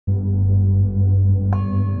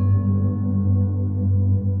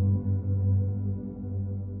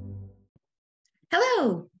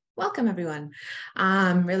Welcome, everyone.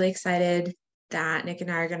 I'm really excited that Nick and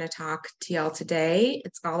I are going to talk to y'all today.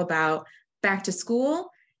 It's all about back to school.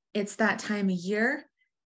 It's that time of year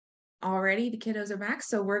already. The kiddos are back.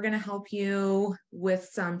 So we're going to help you with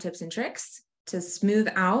some tips and tricks to smooth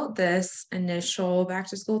out this initial back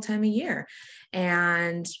to school time of year.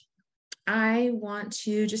 And I want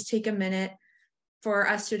to just take a minute for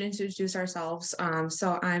us to introduce ourselves.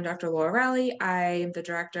 So I'm Dr. Laura Rowley. I'm the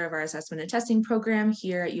director of our assessment and testing program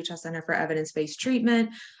here at Utah Center for Evidence-Based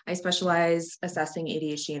Treatment. I specialize assessing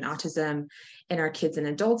ADHD and autism in our kids and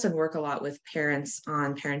adults and work a lot with parents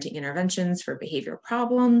on parenting interventions for behavioral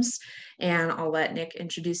problems. And I'll let Nick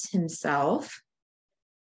introduce himself.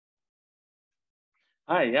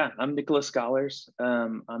 Hi, I'm Nicholas Scholars.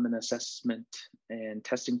 I'm an assessment and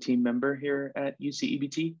testing team member here at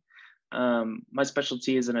Ucebt. My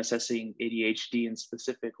specialty is in assessing ADHD and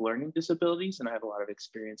specific learning disabilities, and I have a lot of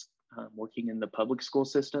experience working in the public school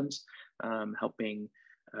systems, helping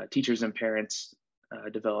teachers and parents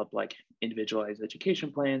develop like individualized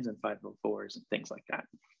education plans and 504s and things like that.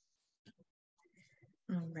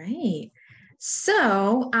 All right.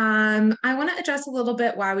 So I want to address a little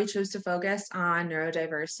bit why we chose to focus on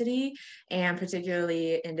neurodiversity and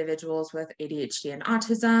particularly individuals with ADHD and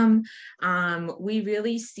autism. We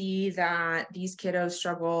really see that these kiddos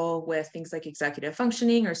struggle with things like executive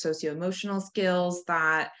functioning or socio-emotional skills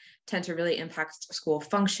that tend to really impact school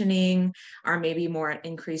functioning, are maybe more at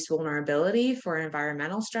increased vulnerability for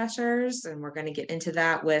environmental stressors. And we're going to get into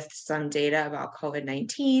that with some data about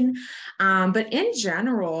COVID-19. But in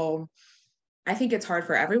general, I think it's hard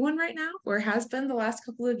for everyone right now, or has been the last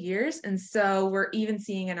couple of years. And so we're even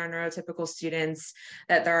seeing in our neurotypical students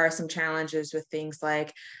that there are some challenges with things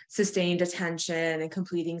like sustained attention and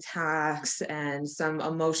completing tasks and some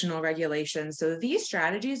emotional regulation. So these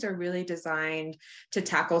strategies are really designed to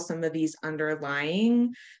tackle some of these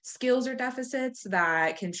underlying skills or deficits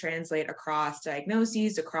that can translate across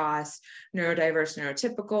diagnoses, across neurodiverse,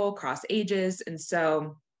 neurotypical, across ages. And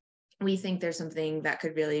so we think there's something that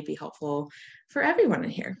could really be helpful for everyone in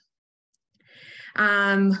here.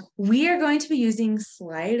 We are going to be using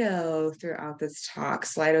Slido throughout this talk.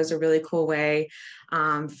 Slido is a really cool way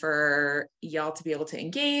for y'all to be able to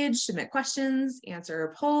engage, submit questions,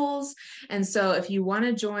 answer polls. And so if you want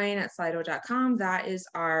to join at slido.com, that is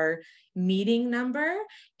our meeting number.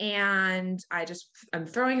 And I'm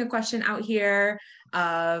throwing a question out here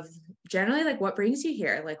of generally like what brings you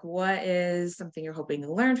here? Like what is something you're hoping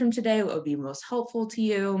to learn from today? What would be most helpful to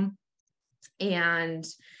you? And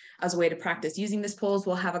as a way to practice using this polls,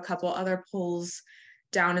 we'll have a couple other polls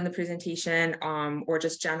down in the presentation or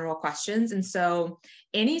just general questions. And so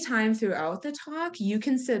anytime throughout the talk, you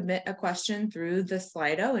can submit a question through the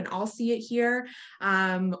Slido and I'll see it here,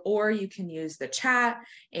 or you can use the chat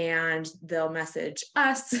and they'll message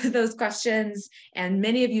us those questions. And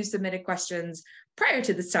many of you submitted questions prior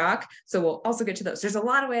to this talk, so we'll also get to those. There's a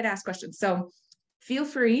lot of ways to ask questions. So feel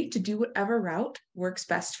free to do whatever route works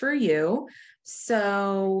best for you.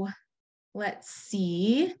 So let's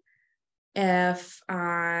see if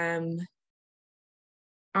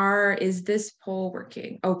is this poll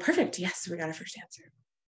working? Oh, perfect. Yes, we got a first answer.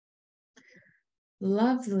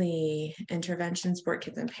 Lovely. Interventions for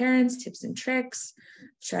kids and parents, tips and tricks,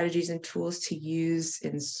 strategies and tools to use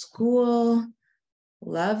in school.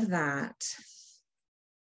 Love that.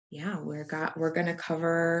 Yeah, we're going to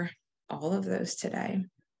cover all of those today.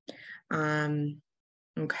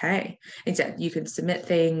 Okay. Except you can submit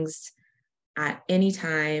things at any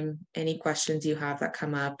time, any questions you have that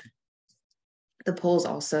come up. The polls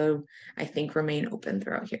also, I think, remain open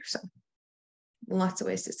throughout here. So lots of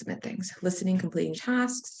ways to submit things. Listening, completing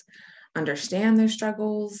tasks, understand their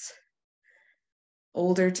struggles.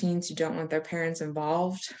 Older teens who don't want their parents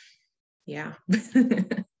involved. Yeah,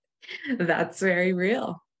 that's very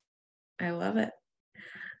real. I love it.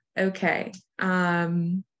 Okay. Yeah,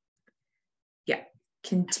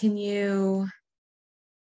 continue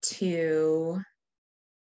to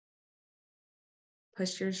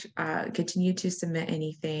continue to submit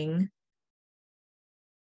anything.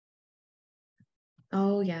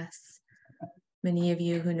 Oh, yes. Many of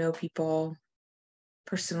you who know people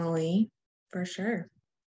personally, for sure.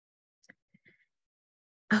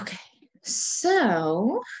 Okay,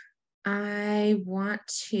 so I want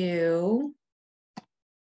to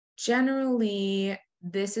generally,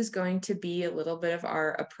 this is going to be a little bit of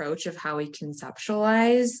our approach of how we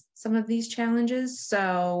conceptualize some of these challenges.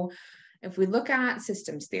 So if we look at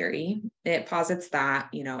systems theory, it posits that,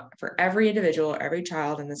 for every individual, every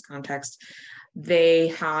child in this context, they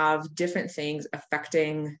have different things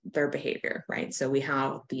affecting their behavior, right? So we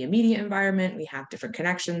have the immediate environment, we have different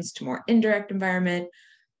connections to more indirect environment,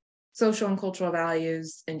 social and cultural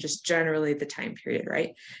values, and just generally the time period,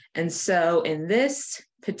 right? And so in this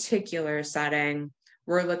particular setting,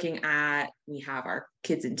 we're looking at, we have our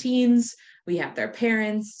kids and teens, we have their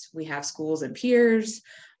parents, we have schools and peers,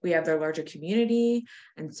 we have their larger community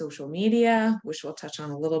and social media, which we'll touch on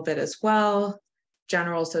a little bit as well,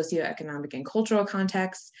 general socioeconomic and cultural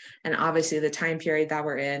context, and obviously the time period that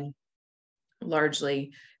we're in,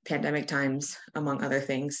 largely pandemic times, among other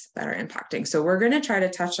things that are impacting. So we're going to try to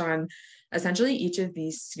touch on essentially each of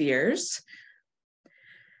these spheres.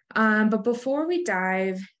 But before we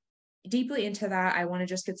dive deeply into that, I want to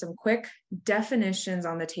just get some quick definitions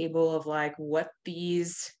on the table of like what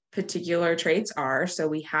these particular traits are. So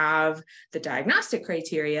we have the diagnostic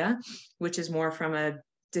criteria, which is more from a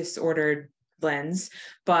disordered lens,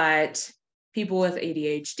 but people with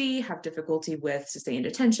ADHD have difficulty with sustained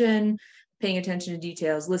attention, paying attention to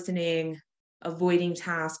details, listening, avoiding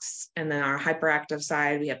tasks. And then our hyperactive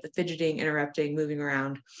side, we have the fidgeting, interrupting, moving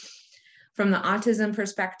around. From the autism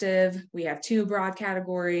perspective, we have two broad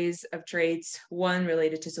categories of traits, one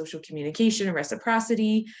related to social communication and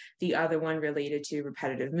reciprocity, the other one related to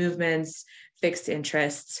repetitive movements, fixed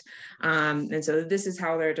interests. And so this is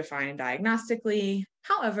how they're defined diagnostically.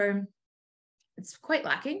 However, it's quite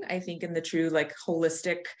lacking, I think, in the true like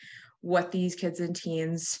holistic, what these kids and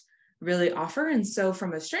teens really offer. And so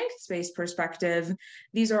from a strengths-based perspective,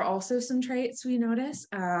 these are also some traits we notice.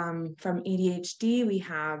 From ADHD, we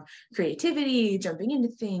have creativity, jumping into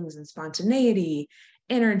things, and spontaneity,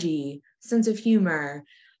 energy, sense of humor.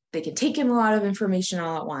 They can take in a lot of information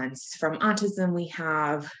all at once. From autism, we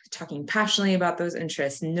have talking passionately about those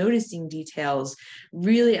interests, noticing details,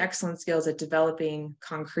 really excellent skills at developing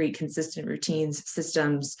concrete, consistent routines,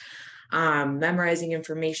 systems, memorizing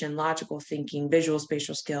information, logical thinking, visual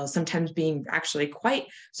spatial skills, sometimes being actually quite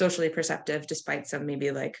socially perceptive, despite some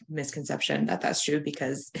maybe like misconception that that's true,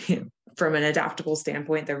 because from an adaptable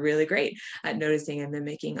standpoint, they're really great at noticing and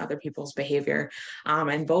mimicking other people's behavior.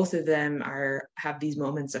 And both of them have these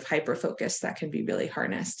moments of hyper focus that can be really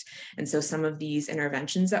harnessed. And so some of these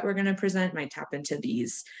interventions that we're going to present might tap into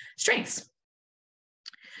these strengths.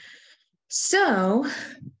 So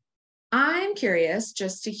I'm curious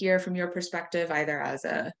just to hear from your perspective, either as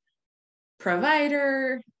a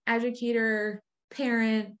provider, educator,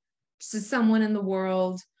 parent, just someone in the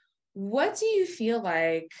world, what do you feel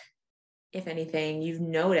like, if anything, you've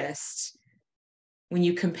noticed when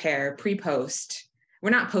you compare pre-post? We're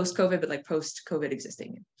not post-COVID, but like post-COVID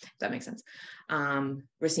existing, if that makes sense.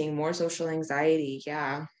 We're seeing more social anxiety.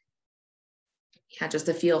 Yeah, just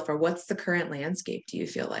a feel for what's the current landscape, do you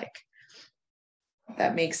feel like,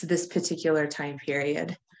 that makes this particular time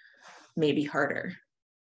period maybe harder?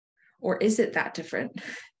 Or is it that different?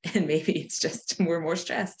 And maybe it's just we're more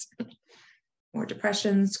stressed, more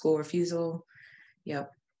depression, school refusal. Yep.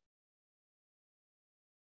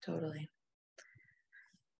 Totally.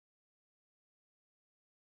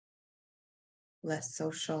 Less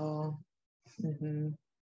social.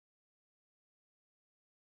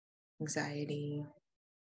 Anxiety,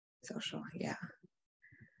 social, yeah.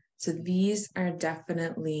 So these are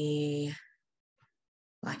definitely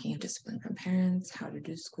lacking of discipline from parents, how to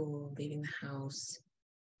do school, leaving the house,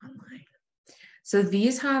 online. So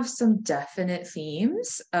these have some definite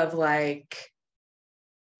themes of like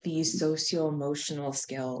these socio-emotional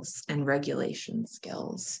skills and regulation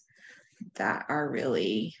skills that are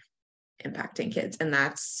really impacting kids. And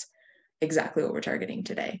that's exactly what we're targeting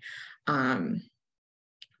today.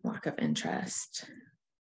 Lack of interest.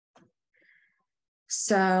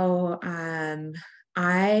 So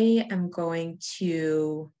I am going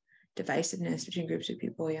to, divisiveness between groups of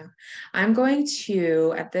people, yeah. I'm going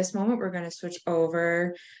to, at this moment, we're going to switch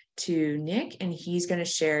over to Nick, and he's going to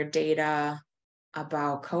share data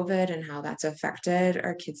about COVID and how that's affected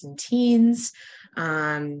our kids and teens.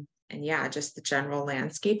 And yeah, just the general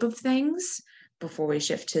landscape of things before we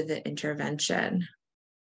shift to the intervention.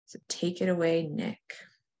 So take it away, Nick.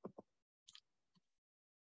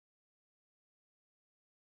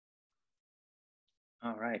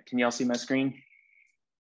 All right, can y'all see my screen?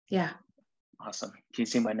 Yeah. Awesome. Can you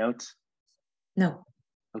see my notes? No.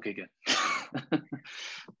 Okay, good.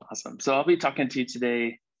 Awesome. So I'll be talking to you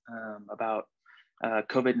today about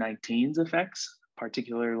COVID-19's effects,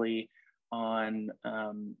 particularly on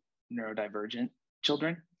neurodivergent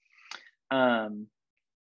children. And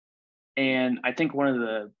I think one of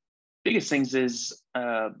the biggest things is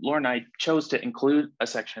Laura and I chose to include a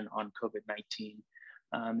section on COVID-19.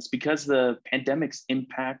 It's because the pandemic's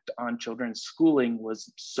impact on children's schooling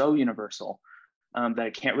was so universal that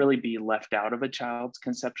it can't really be left out of a child's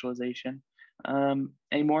conceptualization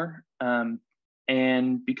anymore.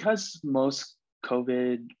 And because most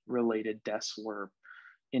COVID-related deaths were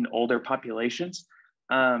in older populations,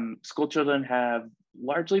 school children have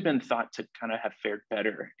largely been thought to kind of have fared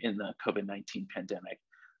better in the COVID-19 pandemic.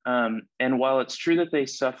 And while it's true that they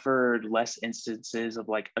suffered less instances of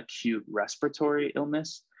like acute respiratory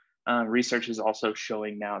illness, research is also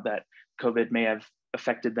showing now that COVID may have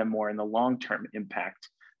affected them more in the long-term impact.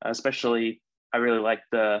 Especially, I really like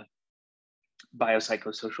the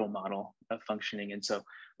biopsychosocial model of functioning. And so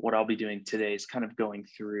what I'll be doing today is kind of going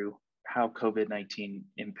through how COVID-19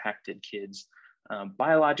 impacted kids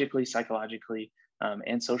biologically, psychologically,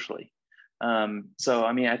 and socially. So,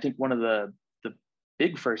 I mean, I think one of the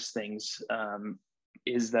big first things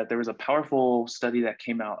is that there was a powerful study that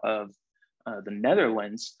came out of the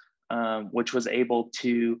Netherlands, which was able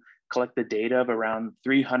to collect the data of around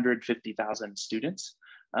 350,000 students.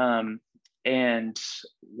 And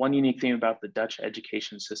one unique thing about the Dutch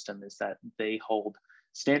education system is that they hold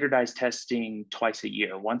standardized testing twice a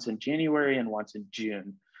year, once in January and once in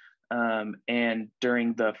June. And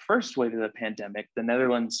during the first wave of the pandemic, the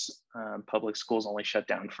Netherlands public schools only shut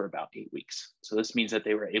down for about 8 weeks. So this means that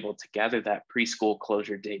they were able to gather that preschool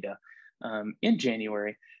closure data in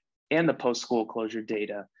January and the post-school closure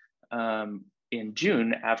data in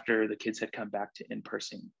June after the kids had come back to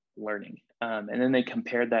in-person learning. And then they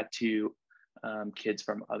compared that to kids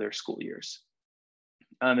from other school years.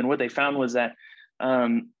 And what they found was that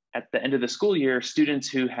at the end of the school year, students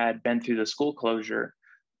who had been through the school closure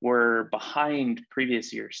were behind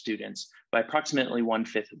previous year students by approximately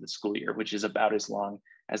 1/5 of the school year, which is about as long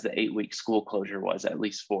as the 8-week school closure was, at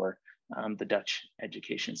least for the Dutch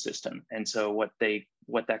education system. And so what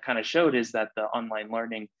that kind of showed is that the online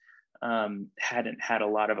learning hadn't had a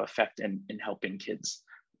lot of effect in helping kids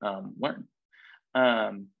learn.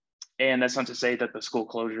 And that's not to say that the school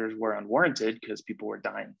closures were unwarranted because people were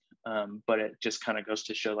dying, but it just kind of goes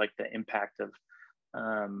to show like the impact of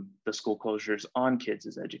the school closures on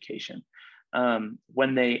kids' education.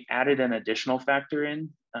 When they added an additional factor in,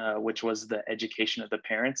 which was the education of the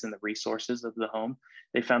parents and the resources of the home,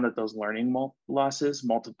 they found that those learning losses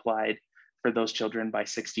multiplied for those children by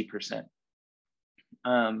 60%.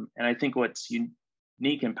 And I think what's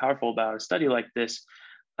unique and powerful about a study like this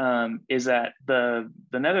is that the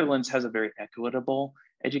Netherlands has a very equitable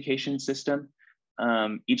education system.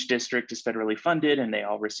 Each district is federally funded and they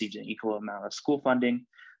all received an equal amount of school funding.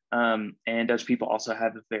 And Dutch people also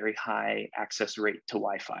have a very high access rate to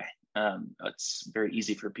Wi-Fi. It's very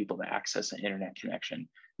easy for people to access an internet connection,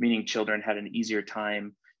 meaning children had an easier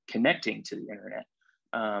time connecting to the internet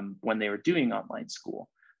when they were doing online school,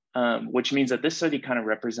 which means that this study kind of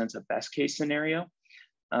represents a best case scenario.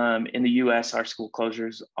 In the US, our school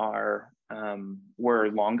closures were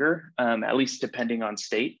longer, at least depending on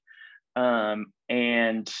state.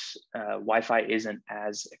 And Wi-Fi isn't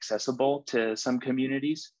as accessible to some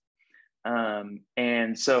communities.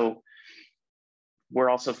 And so we're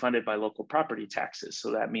also funded by local property taxes.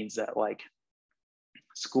 So that means that like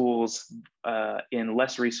schools in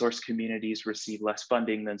less resource communities receive less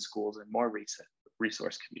funding than schools in more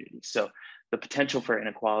resource communities. So the potential for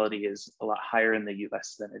inequality is a lot higher in the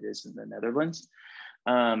US than it is in the Netherlands.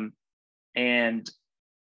 And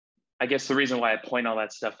I guess the reason why I point all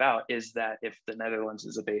that stuff out is that if the Netherlands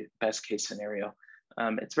is a best case scenario,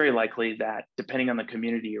 it's very likely that depending on the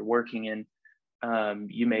community you're working in,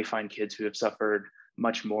 you may find kids who have suffered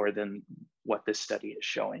much more than what this study is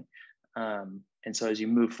showing. And so as you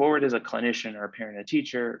move forward as a clinician or a parent or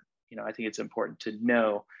teacher, I think it's important to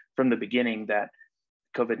know from the beginning that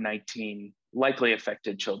COVID-19 likely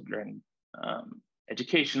affected children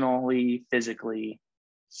educationally, physically,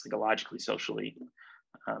 psychologically, socially,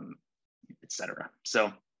 etc.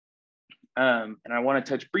 So, and I want to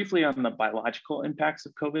touch briefly on the biological impacts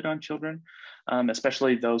of COVID on children,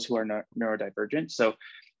 especially those who are neurodivergent. So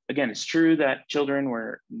again, it's true that children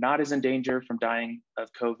were not as in danger from dying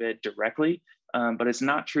of COVID directly, but it's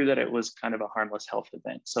not true that it was kind of a harmless health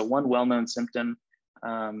event. So one well-known symptom,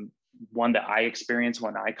 one that I experienced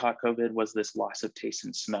when I caught COVID, was this loss of taste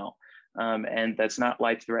and smell. And that's not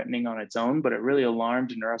life-threatening on its own, but it really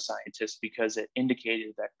alarmed neuroscientists because it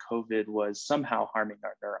indicated that COVID was somehow harming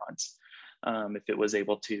our neurons if it was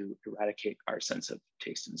able to eradicate our sense of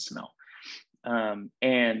taste and smell.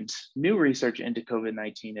 And new research into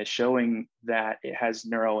COVID-19 is showing that it has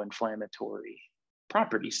neuroinflammatory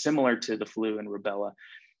properties similar to the flu and rubella,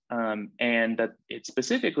 and that it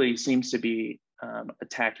specifically seems to be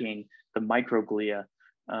attacking the microglia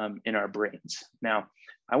in our brains. Now,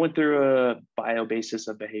 I went through a bio basis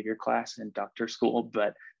of behavior class in doctor school,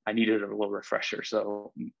 but I needed a little refresher.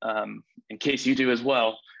 So in case you do as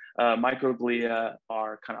well, microglia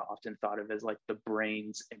are kind of often thought of as like the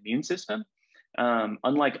brain's immune system.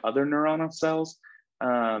 Unlike other neuronal cells,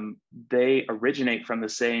 they originate from the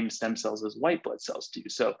same stem cells as white blood cells do.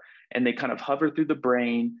 So, and they kind of hover through the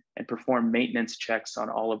brain and perform maintenance checks on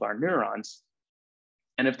all of our neurons.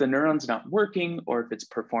 And if the neuron's not working, or if it's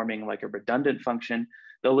performing like a redundant function,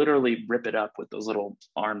 they'll literally rip it up with those little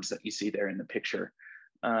arms that you see there in the picture.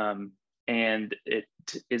 And it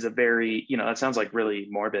is a very, it sounds like really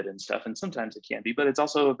morbid and stuff, and sometimes it can be, but it's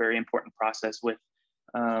also a very important process with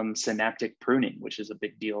synaptic pruning, which is a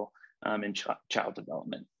big deal in child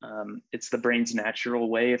development. It's the brain's natural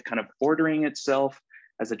way of kind of ordering itself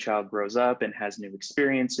as a child grows up and has new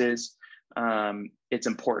experiences. It's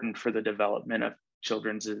important for the development of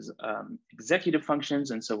children's executive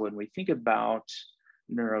functions. And so when we think about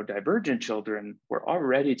neurodivergent children, we're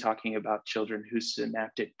already talking about children whose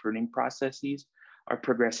synaptic pruning processes are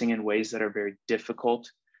progressing in ways that are very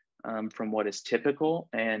difficult from what is typical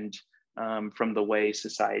and from the way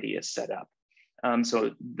society is set up.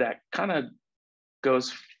 So that kind of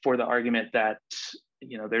goes for the argument that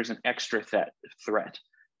there's an extra threat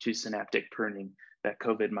to synaptic pruning that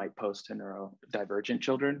COVID might pose to neurodivergent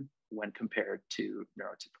children when compared to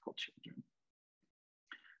neurotypical children.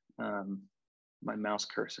 My mouse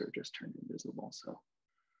cursor just turned invisible, so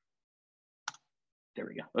there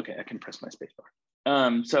we go. Okay, I can press my space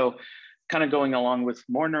bar. So kind of going along with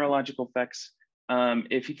more neurological effects,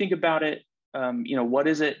 if you think about it, what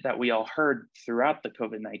is it that we all heard throughout the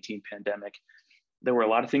COVID-19 pandemic? There were a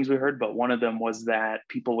lot of things we heard, but one of them was that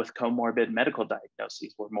people with comorbid medical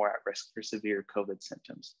diagnoses were more at risk for severe COVID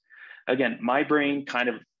symptoms. Again, my brain kind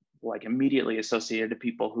of like immediately associated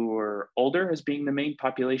people who were older as being the main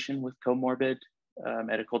population with comorbid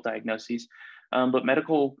medical diagnoses, but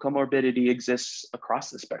medical comorbidity exists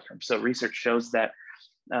across the spectrum. So research shows that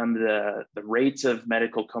the rates of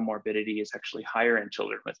medical comorbidity is actually higher in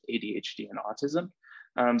children with ADHD and autism.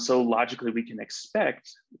 So logically, we can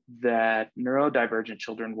expect that neurodivergent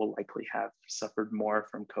children will likely have suffered more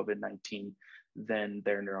from COVID-19 than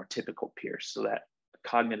their neurotypical peers. So that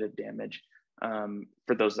cognitive damage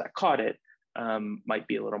for those that caught it might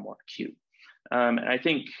be a little more acute. And I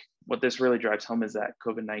think what this really drives home is that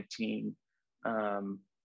COVID-19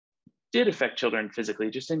 did affect children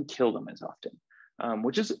physically, just didn't kill them as often,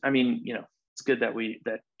 which is, it's good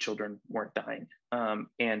that children weren't dying.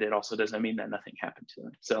 And it also doesn't mean that nothing happened to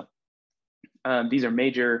them. So these are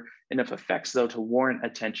major enough effects though to warrant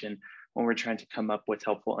attention when we're trying to come up with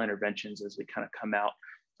helpful interventions as we kind of come out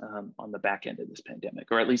on the back end of this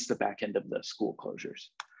pandemic, or at least the back end of the school closures.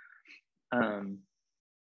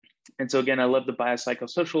 And so again, I love the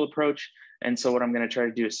biopsychosocial approach. And so what I'm going to try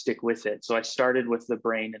to do is stick with it. So I started with the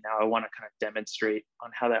brain, and now I want to kind of demonstrate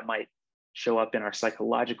on how that might show up in our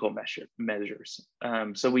psychological measures.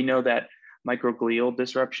 So we know that microglial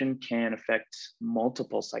disruption can affect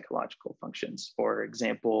multiple psychological functions. For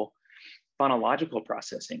example, phonological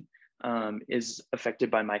processing is affected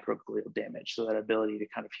by microglial damage. So that ability to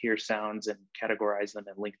kind of hear sounds and categorize them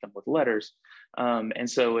and link them with letters. And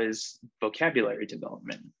so is vocabulary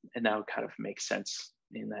development. And that kind of makes sense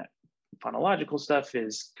in that phonological stuff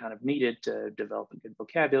is kind of needed to develop a good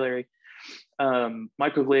vocabulary.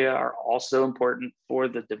 Microglia are also important for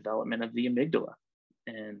the development of the amygdala.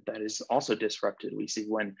 And that is also disrupted, we see,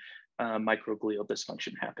 when microglial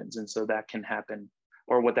dysfunction happens. And so that can happen,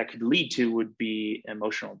 or what that could lead to would be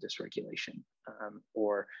emotional dysregulation,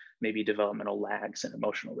 or maybe developmental lags in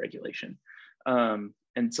emotional regulation. And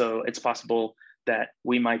so it's possible that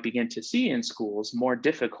we might begin to see in schools more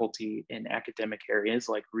difficulty in academic areas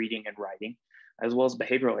like reading and writing, as well as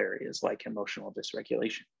behavioral areas like emotional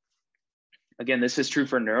dysregulation. Again, this is true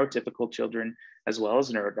for neurotypical children as well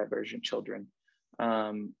as neurodivergent children.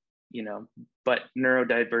 But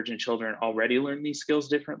neurodivergent children already learn these skills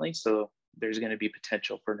differently. So there's going to be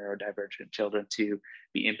potential for neurodivergent children to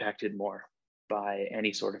be impacted more by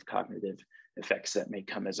any sort of cognitive effects that may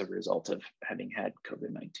come as a result of having had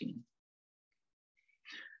COVID-19.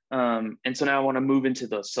 And so now I want to move into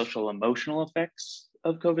the social emotional effects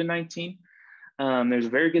of COVID-19. There's a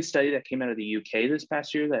very good study that came out of the UK this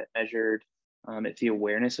past year that measured if the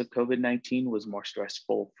awareness of COVID-19 was more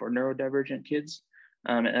stressful for neurodivergent kids.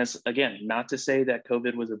 And that's, again, not to say that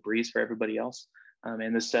COVID was a breeze for everybody else.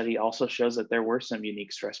 And the study also shows that there were some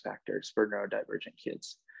unique stress factors for neurodivergent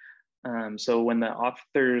kids. So when the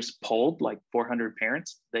authors polled like 400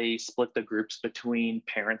 parents, they split the groups between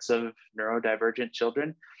parents of neurodivergent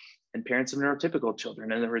children and parents of neurotypical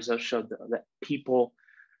children. And the results showed that people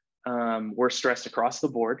were stressed across the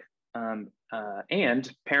board.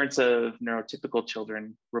 And parents of neurotypical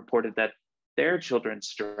children reported that their children's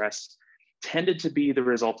stress tended to be the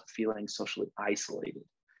result of feeling socially isolated.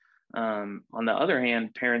 On the other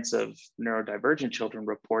hand, parents of neurodivergent children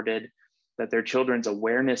reported that their children's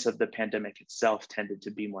awareness of the pandemic itself tended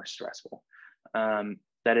to be more stressful.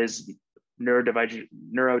 That is,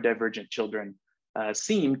 neurodivergent children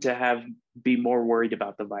seem to be more worried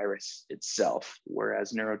about the virus itself,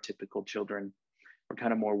 whereas neurotypical children were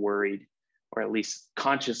kind of more worried, or at least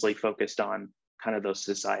consciously focused on kind of those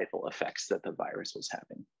societal effects that the virus was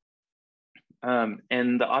having.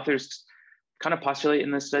 And the authors kind of postulate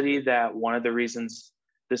in this study that one of the reasons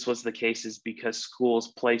this was the case is because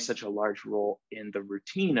schools play such a large role in the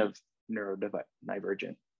routine of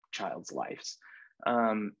neurodivergent child's lives.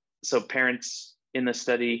 So parents in the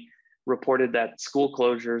study reported that school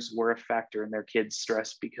closures were a factor in their kids'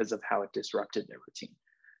 stress because of how it disrupted their routine.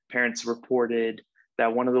 Parents reported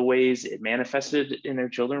that one of the ways it manifested in their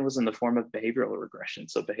children was in the form of behavioral regression.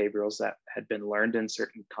 So behaviorals that had been learned in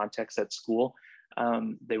certain contexts at school,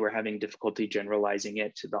 they were having difficulty generalizing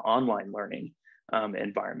it to the online learning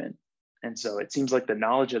environment. And so it seems like the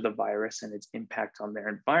knowledge of the virus and its impact on their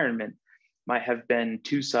environment might have been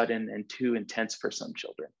too sudden and too intense for some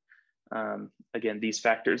children. Again, these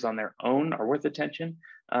factors on their own are worth attention,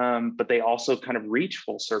 but they also kind of reach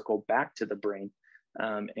full circle back to the brain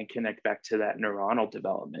and connect back to that neuronal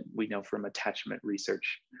development. We know from attachment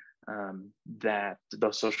research that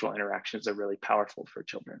those social interactions are really powerful for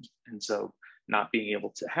children. And so not being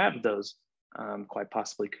able to have those quite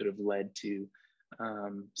possibly could have led to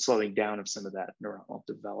slowing down of some of that neuronal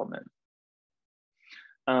development.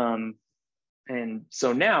 And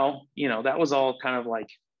so now, that was all kind of like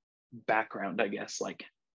background, I guess. Like,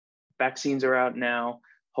 vaccines are out now.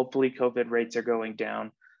 Hopefully COVID rates are going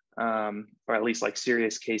down, or at least like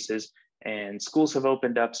serious cases, and schools have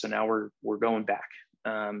opened up. So now we're going back.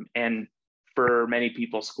 And for many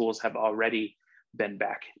people, schools have already been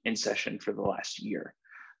back in session for the last year.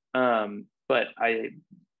 But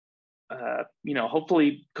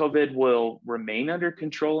hopefully COVID will remain under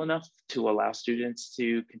control enough to allow students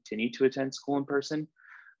to continue to attend school in person.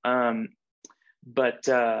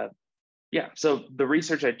 So the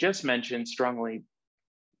research I just mentioned strongly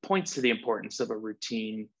points to the importance of a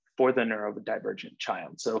routine for the neurodivergent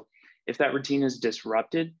child. So if that routine is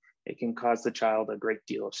disrupted, it can cause the child a great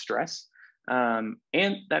deal of stress. And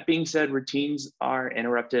that being said, routines are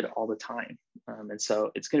interrupted all the time. And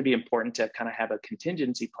so it's going to be important to kind of have a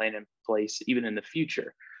contingency plan in place, even in the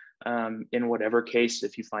future. In whatever case,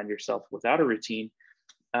 if you find yourself without a routine,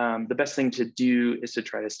 the best thing to do is to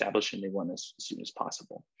try to establish a new one as soon as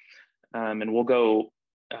possible. And we'll go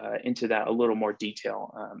into that a little more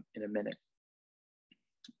detail in a minute.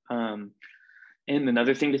 And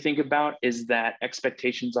another thing to think about is that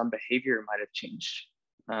expectations on behavior might have changed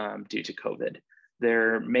due to COVID.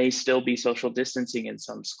 There may still be social distancing in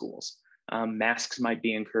some schools. Masks might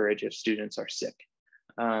be encouraged if students are sick.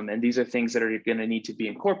 And these are things that are going to need to be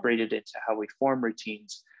incorporated into how we form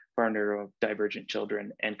routines for our neurodivergent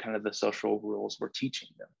children and kind of the social rules we're teaching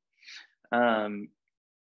them.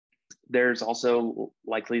 There's also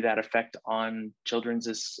likely that effect on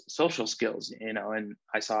children's social skills, and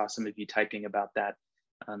I saw some of you typing about that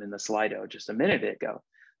in the Slido just a minute ago.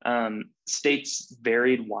 States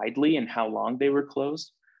varied widely in how long they were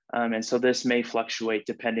closed. And so this may fluctuate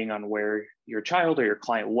depending on where your child or your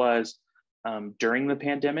client was during the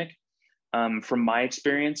pandemic. From my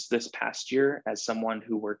experience this past year, as someone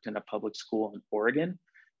who worked in a public school in Oregon,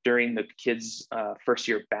 during the kids' first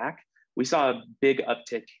year back, we saw a big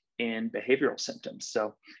uptick in behavioral symptoms.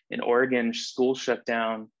 So in Oregon, schools shut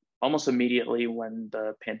down almost immediately when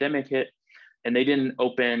the pandemic hit, and they didn't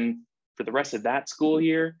open for the rest of that school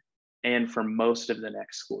year and for most of the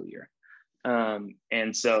next school year.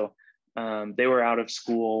 And so they were out of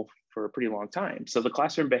school for a pretty long time. So the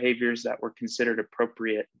classroom behaviors that were considered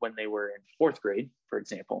appropriate when they were in fourth grade, for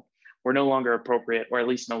example, were no longer appropriate, or at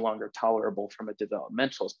least no longer tolerable from a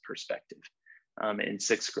developmental perspective in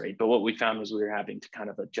sixth grade. But what we found was we were having to kind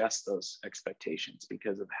of adjust those expectations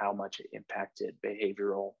because of how much it impacted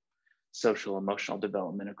behavioral, social, emotional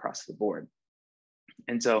development across the board.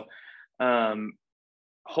 And so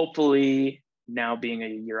hopefully now, being a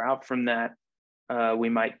year out from that, we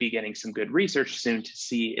might be getting some good research soon to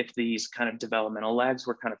see if these kind of developmental lags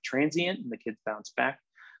were kind of transient and the kids bounce back,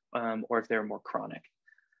 or if they're more chronic.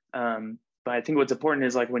 But I think what's important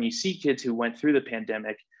is, like, when you see kids who went through the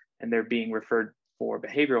pandemic and they're being referred for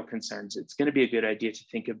behavioral concerns, it's going to be a good idea to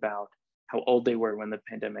think about how old they were when the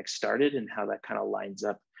pandemic started and how that kind of lines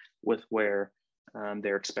up with where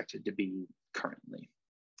they're expected to be currently.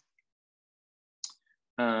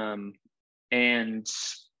 And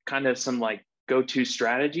kind of some like go-to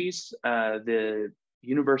strategies, the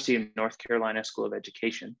University of North Carolina School of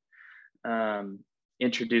Education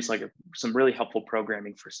introduce like some really helpful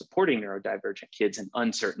programming for supporting neurodivergent kids in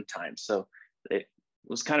uncertain times. So it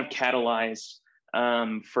was kind of catalyzed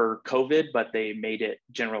for COVID, but they made it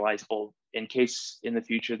generalizable in case in the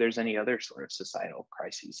future there's any other sort of societal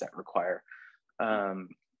crises that require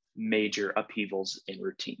major upheavals in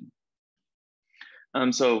routine.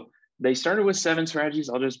 So they started with 7 strategies.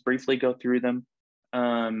 I'll just briefly go through them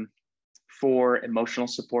for emotional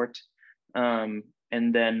support. And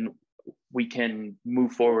then we can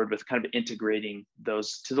move forward with kind of integrating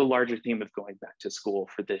those to the larger theme of going back to school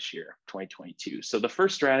for this year, 2022. So the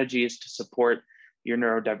first strategy is to support your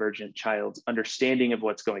neurodivergent child's understanding of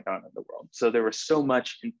what's going on in the world. So there was so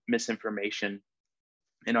much misinformation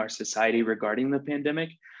in our society regarding the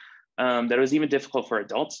pandemic that it was even difficult for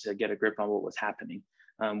adults to get a grip on what was happening.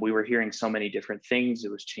 We were hearing so many different things.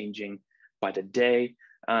 It was changing by the day.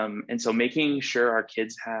 And so making sure our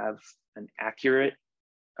kids have an accurate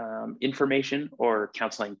information, or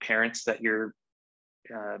counseling parents that you're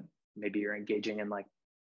maybe you're engaging in like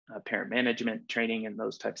parent management training and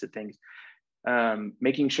those types of things.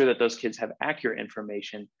 Making sure that those kids have accurate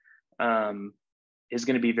information is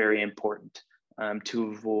going to be very important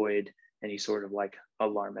to avoid any sort of like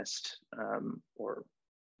alarmist or,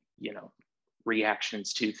 you know,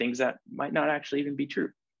 reactions to things that might not actually even be true.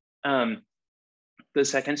 The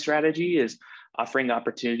second strategy is offering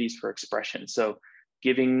opportunities for expression. So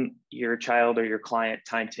giving your child or your client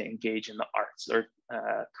time to engage in the arts or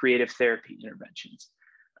creative therapy interventions.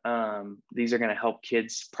 These are going to help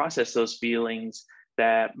kids process those feelings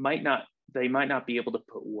that they might not be able to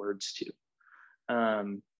put words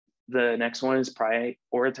to. The next one is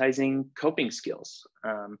prioritizing coping skills.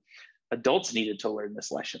 Adults needed to learn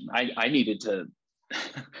this lesson. I needed to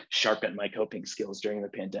sharpen my coping skills during the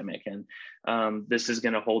pandemic. And this is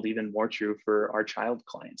going to hold even more true for our child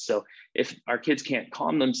clients. So if our kids can't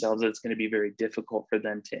calm themselves, it's going to be very difficult for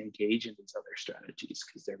them to engage in these other strategies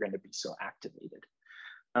because they're going to be so activated.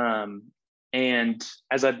 And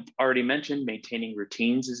as I've already mentioned, maintaining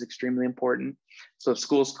routines is extremely important. So if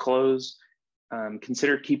schools close,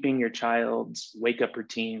 consider keeping your child's wake-up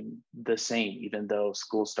routine the same, even though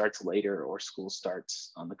school starts later or school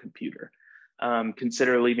starts on the computer.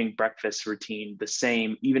 Consider leaving breakfast routine the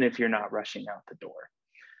same, even if you're not rushing out the door.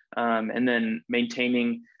 And then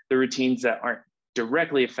maintaining the routines that aren't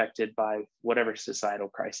directly affected by whatever societal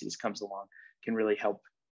crisis comes along can really help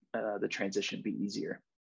the transition be easier.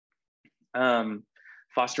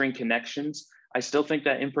 Fostering connections. I still think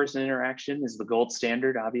that in-person interaction is the gold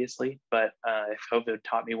standard, obviously, but if COVID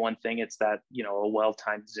taught me one thing, it's that, you know, a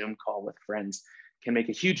well-timed Zoom call with friends can make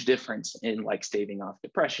a huge difference in like staving off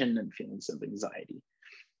depression and feelings of anxiety.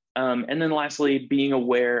 And then lastly, being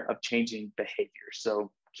aware of changing behavior.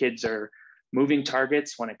 So kids are moving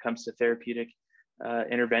targets when it comes to therapeutic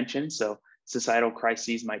intervention. So societal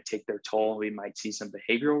crises might take their toll. We might see some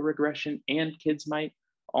behavioral regression, and kids might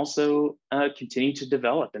also continue to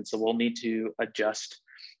develop. And so we'll need to adjust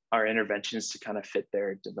our interventions to kind of fit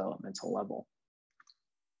their developmental level.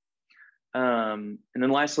 And then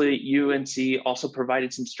lastly, UNC also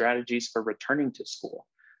provided some strategies for returning to school.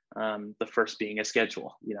 The first being a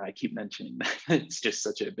schedule. You know, I keep mentioning that it's just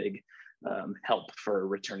such a big help for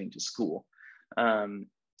returning to school.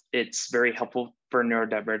 It's very helpful for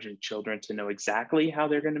neurodivergent children to know exactly how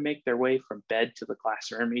they're going to make their way from bed to the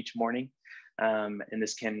classroom each morning. And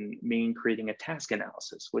this can mean creating a task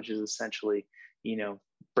analysis, which is essentially, you know,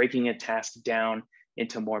 breaking a task down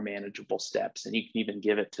into more manageable steps. And you can even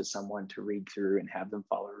give it to someone to read through and have them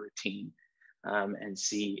follow a routine and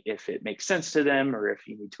see if it makes sense to them or if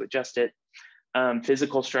you need to adjust it.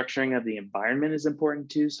 Physical structuring of the environment is important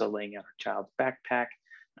too. So laying out a child's backpack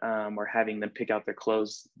or having them pick out their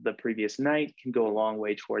clothes the previous night can go a long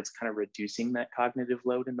way towards kind of reducing that cognitive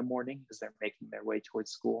load in the morning as they're making their way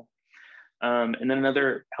towards school. And then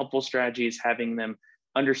another helpful strategy is having them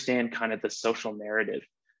understand kind of the social narrative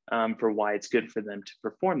for why it's good for them to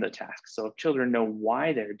perform the task. So if children know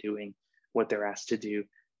why they're doing what they're asked to do,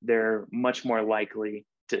 they're much more likely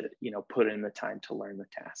to, you know, put in the time to learn the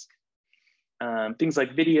task. Things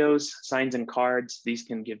like videos, signs, and cards, these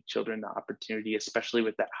can give children the opportunity, especially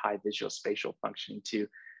with that high visual spatial functioning, to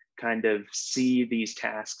kind of see these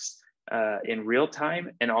tasks in real time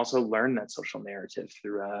and also learn that social narrative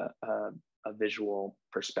through a visual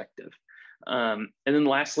perspective. And then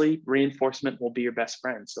lastly, reinforcement will be your best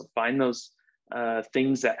friend. So find those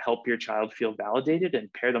things that help your child feel validated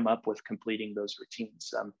and pair them up with completing those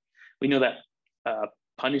routines. We know that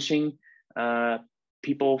punishing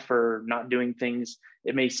people for not doing things,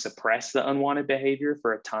 it may suppress the unwanted behavior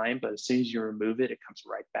for a time, but as soon as you remove it, it comes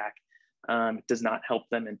right back. It does not help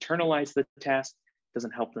them internalize the task,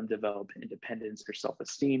 doesn't help them develop independence or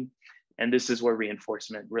self-esteem. And this is where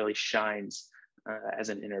reinforcement really shines as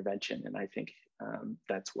an intervention. And I think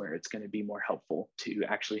that's where it's going to be more helpful to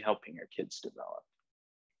actually helping our kids develop.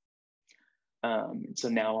 So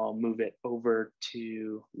now I'll move it over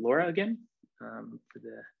to Laura again for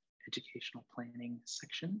the educational planning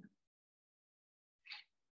section.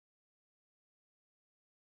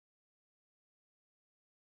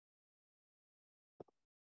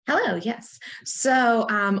 Hello, yes. So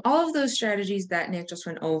all of those strategies that Nick just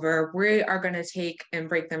went over, we are going to take and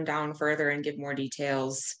break them down further and give more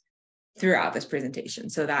details throughout this presentation.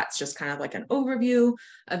 So that's just kind of like an overview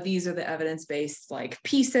of these are the evidence-based like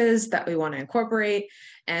pieces that we want to incorporate.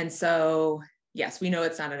 And so, yes, we know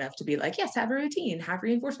it's not enough to be like, yes, have a routine, have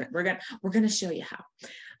reinforcement. We're gonna show you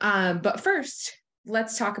how. But first,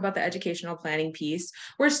 let's talk about the educational planning piece.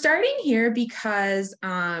 We're starting here because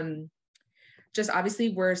just obviously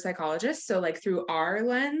we're psychologists. So like through our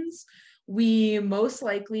lens, we most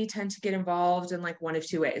likely tend to get involved in like one of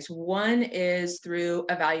two ways. One is through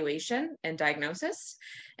evaluation and diagnosis,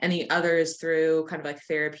 and the other is through kind of like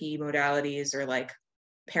therapy modalities or like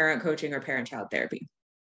parent coaching or parent-child therapy.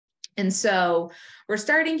 And so we're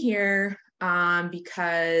starting here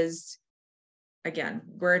because, again,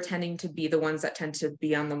 we're tending to be the ones that tend to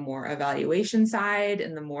be on the more evaluation side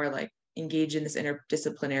and the more like engage in this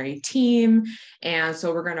interdisciplinary team. And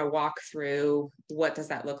so we're going to walk through what does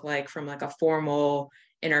that look like from like a formal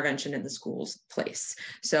intervention in the school's place.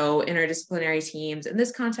 So interdisciplinary teams in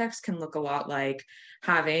this context can look a lot like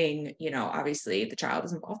having, you know, obviously the child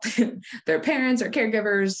is involved in their parents or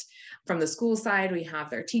caregivers. From the school side, we have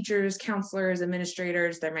their teachers, counselors,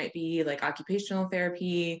 administrators. There might be like occupational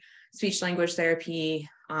therapy, speech language therapy,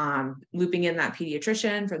 looping in that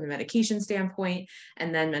pediatrician from the medication standpoint,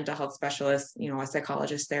 and then mental health specialists, you know, a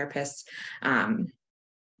psychologist, therapist,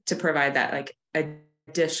 to provide that like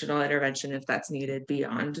additional intervention if that's needed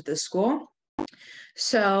beyond the school.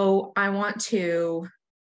 So I want to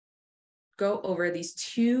go over these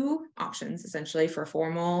two options essentially for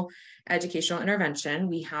formal educational intervention.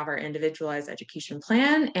 We have our Individualized Education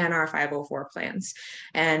Plan and our 504 plans,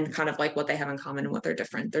 and kind of like what they have in common and what they're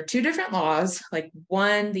different. They're two different laws. Like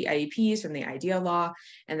one, the IEP is from the IDEA law,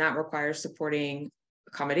 and that requires supporting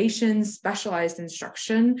accommodations, specialized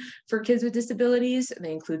instruction for kids with disabilities.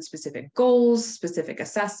 They include specific goals, specific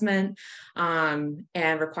assessment, and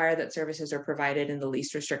require that services are provided in the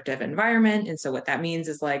least restrictive environment. And so what that means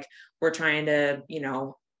is like, we're trying to, you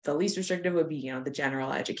know, the least restrictive would be, you know, the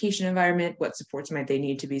general education environment. What supports might they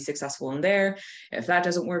need to be successful in there? If that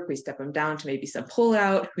doesn't work, we step them down to maybe some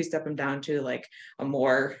pullout. We step them down to like a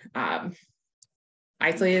more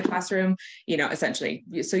isolated classroom, you know, essentially.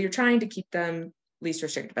 So you're trying to keep them least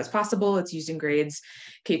restrictive as possible. It's used in grades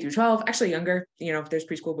K through 12, actually younger, you know, if there's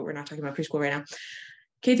preschool, but we're not talking about preschool right now,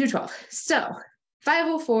 K through 12. So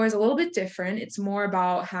 504 is a little bit different. It's more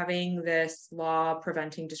about having this law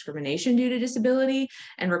preventing discrimination due to disability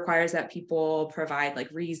and requires that people provide like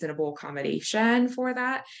reasonable accommodation for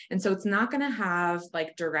that. And so it's not going to have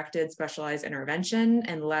like directed specialized intervention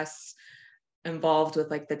unless involved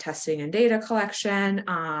with like the testing and data collection,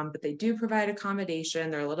 but they do provide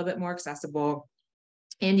accommodation. They're a little bit more accessible,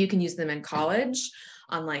 and you can use them in college,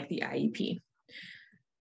 unlike the IEP.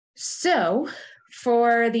 So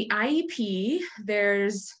for the IEP,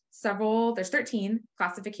 there's 13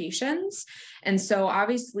 classifications. And so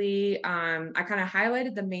obviously, I kind of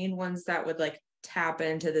highlighted the main ones that would like tap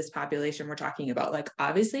into this population we're talking about, like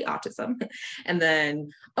obviously autism. And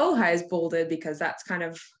then OHI is bolded because that's kind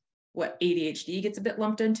of what ADHD gets a bit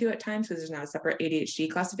lumped into at times, because there's now a separate ADHD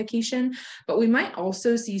classification. But we might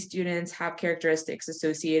also see students have characteristics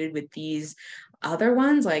associated with these other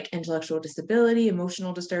ones, like intellectual disability,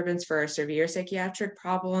 emotional disturbance for severe psychiatric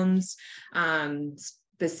problems,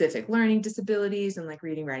 specific learning disabilities, and like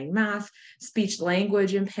reading, writing, math, speech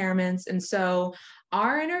language impairments. And so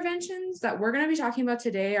our interventions that we're going to be talking about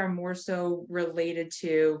today are more so related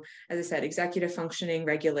to, as I said, executive functioning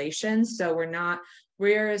regulations. So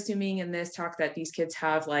we're assuming in this talk that these kids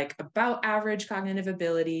have like about average cognitive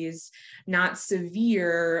abilities, not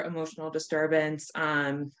severe emotional disturbance,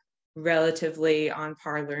 relatively on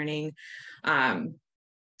par learning, and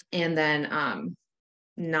then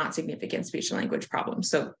not significant speech and language problems.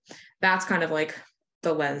 So that's kind of like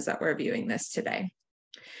the lens that we're viewing this today.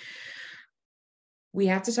 We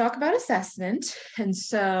have to talk about assessment. And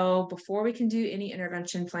so before we can do any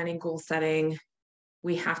intervention planning, goal setting,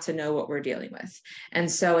 we have to know what we're dealing with. And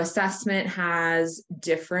so assessment has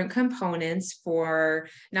different components for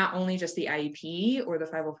not only just the IEP or the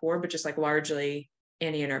 504, but just like largely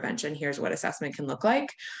any intervention. Here's what assessment can look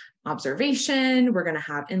like. observation. We're going to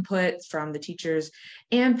have input from the teachers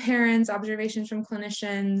and parents, observations from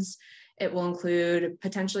clinicians. It will include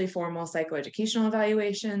potentially formal psychoeducational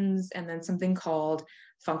evaluations, and then something called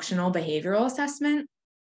functional behavioral assessment,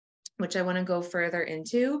 which I want to go further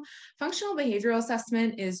into. Functional behavioral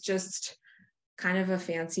assessment is just kind of a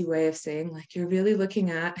fancy way of saying, like, you're really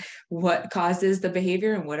looking at what causes the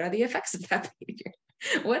behavior and what are the effects of that behavior,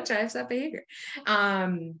 what drives that behavior.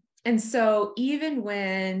 And so even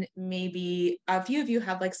when maybe a few of you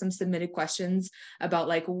have like some submitted questions about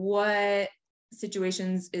like what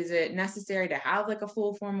situations is it necessary to have like a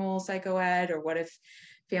full formal psychoed, or what if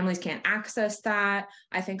families can't access that,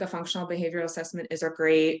 I think a functional behavioral assessment is a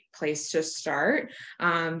great place to start,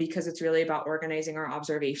 because it's really about organizing our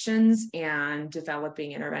observations and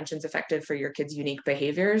developing interventions effective for your kids' unique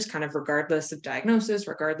behaviors, kind of regardless of diagnosis,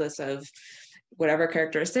 regardless of whatever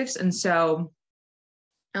characteristics. And so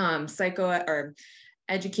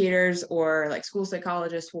educators or like school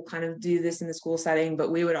psychologists will kind of do this in the school setting,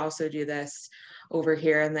 but we would also do this over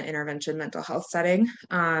here in the intervention mental health setting.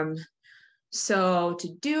 So to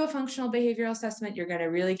do a functional behavioral assessment, you're going to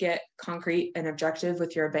really get concrete and objective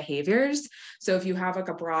with your behaviors. So if you have like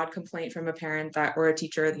a broad complaint from a parent that, or a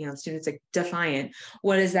teacher, you know, the student's like defiant,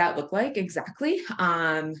 what does that look like exactly?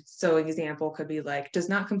 So an example could be like, does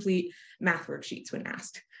not complete math worksheets when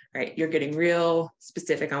asked, right? You're getting real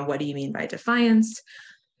specific on what do you mean by defiance.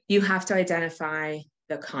 You have to identify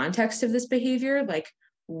the context of this behavior, like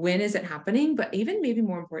when is it happening? But even maybe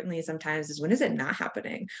more importantly, sometimes is when is it not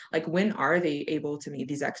happening? Like when are they able to meet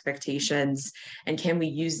these expectations? And can we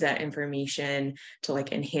use that information to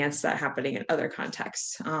like enhance that happening in other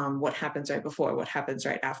contexts? What happens right before? What happens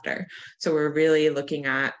right after? So we're really looking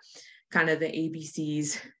at kind of the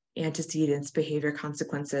ABCs, antecedents, behavior,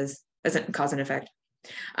 consequences, as a cause and effect.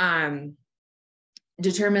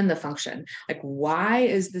 Determine the function, like why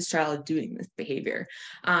is this child doing this behavior?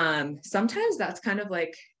 Sometimes that's kind of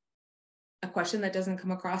like a question that doesn't come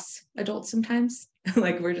across adults sometimes.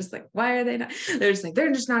 Like we're just like, why are they not? They're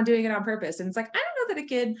just not doing it on purpose. And it's like, I don't know that a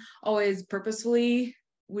kid always purposefully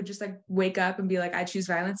would just like wake up and be like, I choose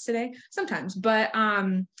violence today. Sometimes, but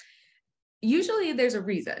usually there's a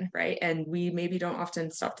reason, right? And we maybe don't often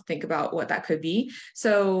stop to think about what that could be.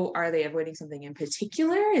 So are they avoiding something in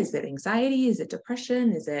particular? Is it anxiety? Is it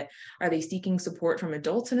depression? Are they seeking support from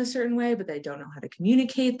adults in a certain way, but they don't know how to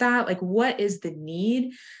communicate that? Like what is the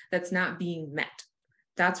need that's not being met?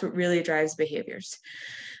 That's what really drives behaviors.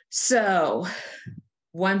 So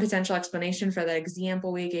one potential explanation for the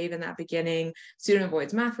example we gave in that beginning, student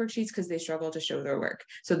avoids math worksheets because they struggle to show their work.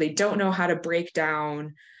 So they don't know how to break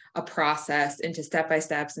down a process into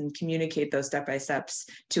step-by-steps and communicate those step-by-steps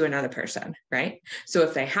to another person, right? So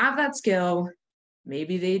if they have that skill,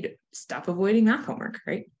 maybe they'd stop avoiding math homework,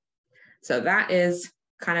 right? So that is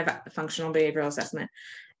kind of functional behavioral assessment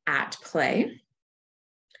at play.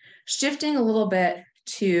 Shifting a little bit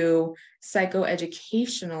to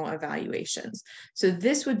psychoeducational evaluations. So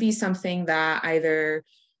this would be something that either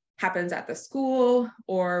happens at the school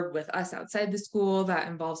or with us outside the school that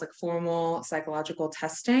involves like formal psychological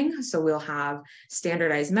testing. So we'll have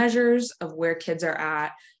standardized measures of where kids are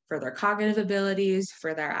at for their cognitive abilities,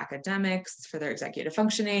 for their academics, for their executive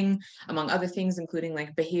functioning, among other things, including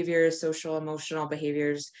like behaviors, social, emotional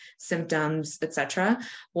behaviors, symptoms, etc.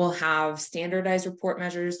 We'll have standardized report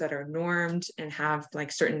measures that are normed and have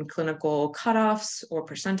like certain clinical cutoffs or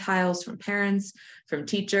percentiles from parents, from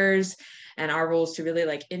teachers. And our role is to really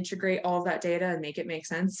like integrate all of that data and make it make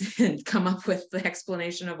sense and come up with the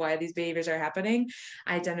explanation of why these behaviors are happening,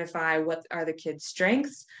 identify what are the kids'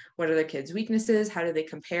 strengths, what are the kids' weaknesses, how do they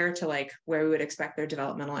compare to like where we would expect their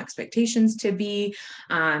developmental expectations to be,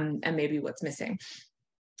 and maybe what's missing.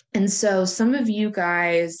 And so some of you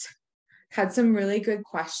guys had some really good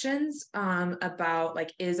questions about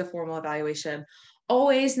like, is a formal evaluation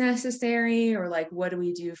always necessary, or like what do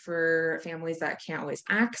we do for families that can't always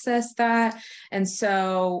access that? And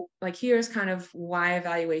so like here's kind of why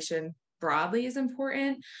evaluation broadly is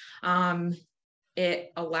important.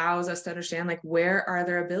 It allows us to understand like where are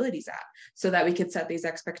their abilities at, so that we could set these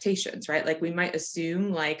expectations, right? Like we might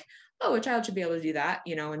assume like, oh, a child should be able to do that,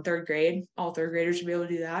 you know, in third grade, all third graders should be able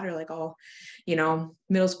to do that, or like all, you know,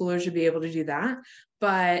 middle schoolers should be able to do that.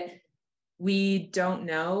 But we don't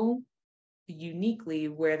know uniquely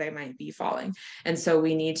where they might be falling. And so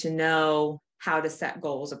we need to know how to set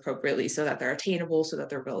goals appropriately so that they're attainable, so that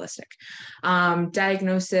they're realistic.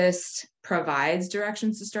 Diagnosis provides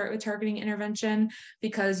directions to start with targeting intervention,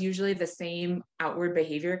 because usually the same outward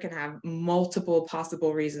behavior can have multiple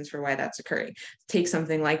possible reasons for why that's occurring. Take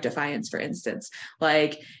something like defiance, for instance.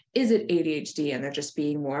 Like, is it ADHD and they're just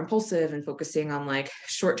being more impulsive and focusing on like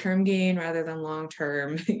short-term gain rather than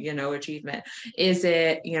long-term, achievement? Is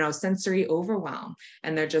it, sensory overwhelm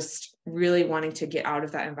and they're just really wanting to get out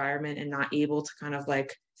of that environment and not able to kind of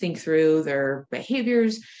like think through their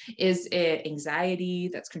behaviors? Is it anxiety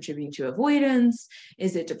that's contributing to avoidance?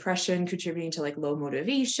 Is it depression contributing to like low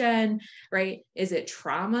motivation, right? Is it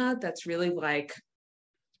trauma that's really like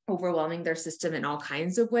overwhelming their system in all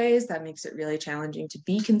kinds of ways that makes it really challenging to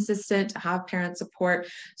be consistent, to have parent support?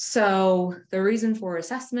 So the reason for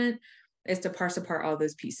assessment is to parse apart all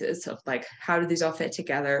those pieces of like, how do these all fit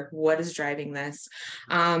together? What is driving this?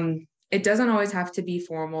 It doesn't always have to be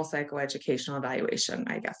formal psychoeducational evaluation,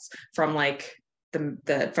 I guess, from like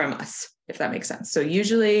from us, if that makes sense. So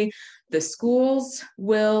usually the schools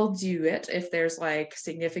will do it if there's like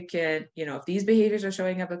significant, if these behaviors are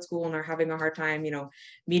showing up at school and are having a hard time,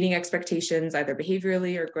 meeting expectations, either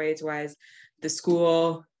behaviorally or grades wise, the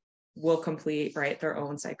school will complete, right, their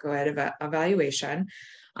own psychoed evaluation.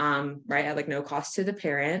 Right, at like no cost to the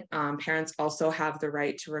parent. Parents also have the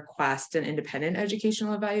right to request an independent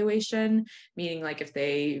educational evaluation, meaning like if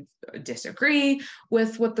they disagree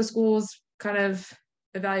with what the school's kind of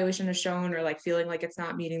evaluation has shown, or like feeling like it's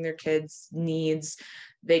not meeting their kids' needs,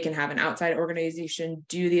 they can have an outside organization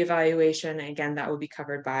do the evaluation. And again, that will be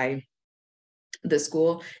covered by the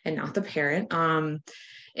school and not the parent.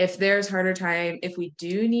 If there's harder time, if we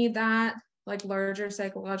do need that like larger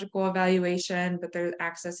psychological evaluation, but their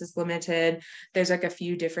access is limited, there's like a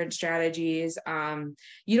few different strategies.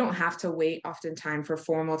 You don't have to wait oftentimes for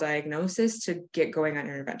formal diagnosis to get going on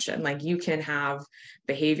intervention. Like you can have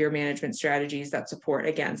behavior management strategies that support,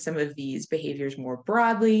 again, some of these behaviors more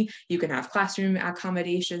broadly. You can have classroom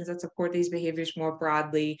accommodations that support these behaviors more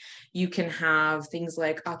broadly. You can have things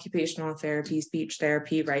like occupational therapy, speech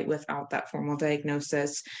therapy, right, without that formal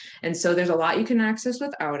diagnosis. And so there's a lot you can access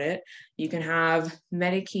without it. You can have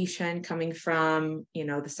medication coming from,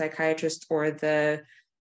 the psychiatrist or the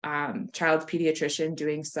child's pediatrician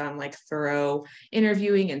doing some like thorough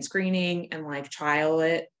interviewing and screening and like trial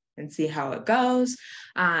it and see how it goes.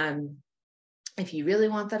 If you really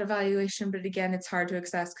want that evaluation, but again, it's hard to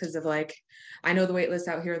access because of like, I know the wait lists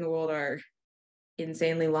out here in the world are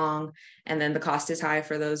insanely long, and then the cost is high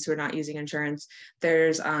for those who are not using insurance.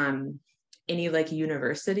 There's any like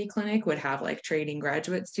university clinic would have like training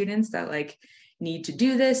graduate students that like need to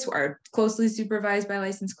do this, are closely supervised by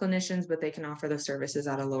licensed clinicians, but they can offer the services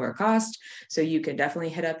at a lower cost. So you can definitely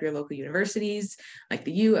hit up your local universities, like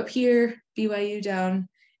the U up here, BYU down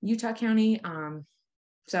Utah County.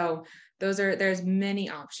 So there's many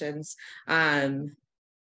options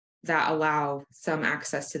that allow some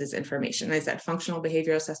access to this information. As I said, functional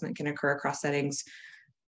behavioral assessment can occur across settings.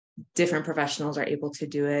 Different professionals are able to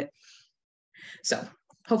do it. So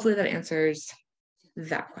hopefully that answers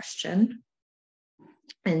that question.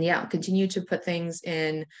 And yeah, I'll continue to put things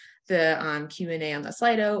in the Q&A on the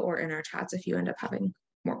Slido or in our chats if you end up having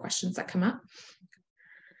more questions that come up.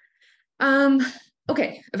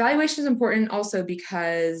 Okay, evaluation is important also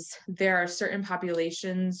because there are certain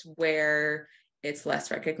populations where it's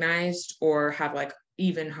less recognized or have like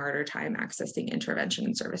even harder time accessing intervention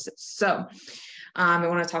and services. So I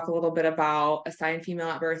want to talk a little bit about assigned female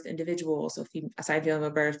at birth individuals, so assigned female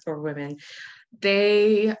at birth or women.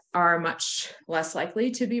 They are much less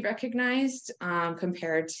likely to be recognized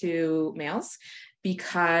compared to males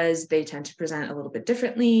because they tend to present a little bit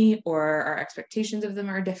differently, or our expectations of them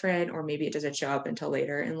are different, or maybe it doesn't show up until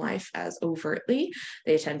later in life as overtly.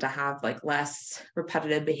 They tend to have like less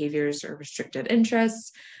repetitive behaviors or restricted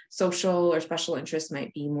interests. Social or special interests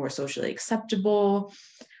might be more socially acceptable.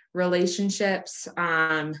 Relationships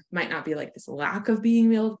might not be like this lack of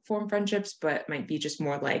being able to form friendships, but might be just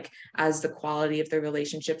more like as the quality of the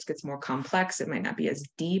relationships gets more complex, it might not be as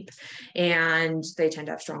deep. And they tend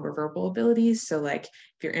to have stronger verbal abilities. So like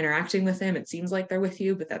if you're interacting with them, it seems like they're with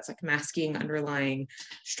you, but that's like masking underlying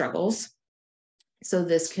struggles. So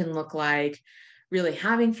this can look like really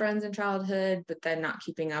having friends in childhood, but then not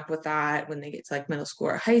keeping up with that when they get to like middle school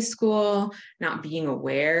or high school, not being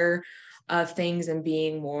aware of things and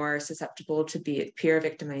being more susceptible to be peer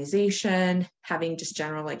victimization, having just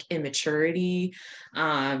general like immaturity,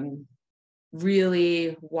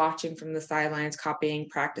 really watching from the sidelines, copying,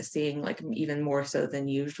 practicing like even more so than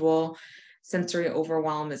usual. Sensory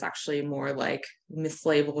overwhelm is actually more like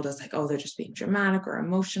mislabeled as like, oh, they're just being dramatic or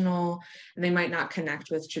emotional, and they might not connect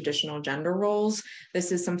with traditional gender roles.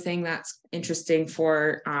 This is something that's interesting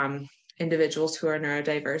for individuals who are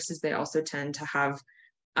neurodiverse is they also tend to have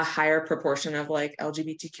a higher proportion of like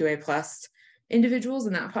LGBTQA plus individuals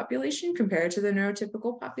in that population compared to the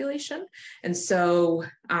neurotypical population. And so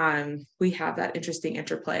we have that interesting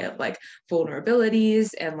interplay of like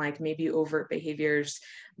vulnerabilities and like maybe overt behaviors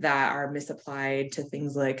that are misapplied to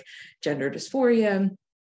things like gender dysphoria,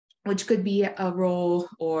 which could be a role,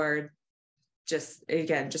 or just,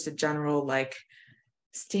 again, just a general like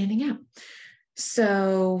standing out.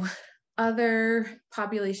 So other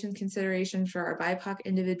population considerations for our BIPOC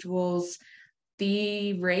individuals,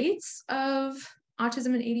 the rates of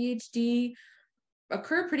autism and ADHD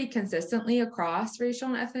occur pretty consistently across racial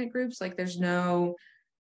and ethnic groups. Like there's no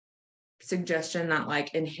suggestion that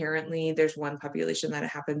like inherently there's one population that it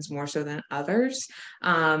happens more so than others.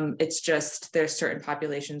 It's just there's certain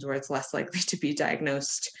populations where it's less likely to be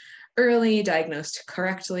diagnosed early, diagnosed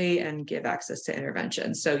correctly, and give access to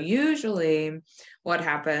intervention. So usually what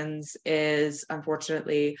happens is,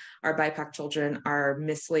 unfortunately, our BIPOC children are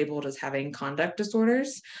mislabeled as having conduct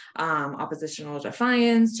disorders, oppositional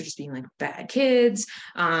defiance, to just being like bad kids.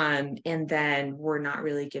 And then we're not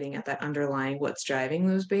really getting at that underlying what's driving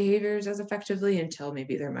those behaviors as effectively until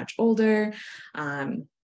maybe they're much older.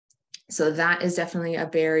 So that is definitely a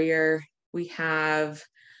barrier. We have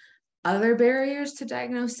other barriers to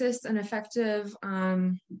diagnosis and effective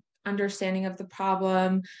understanding of the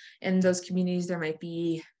problem. In those communities, there might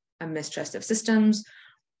be a mistrust of systems,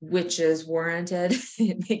 which is warranted.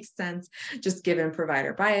 It makes sense, just given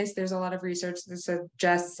provider bias. There's a lot of research that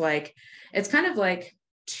suggests like, it's kind of like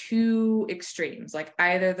two extremes. Like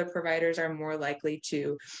either the providers are more likely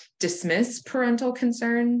to dismiss parental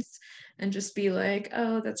concerns and just be like,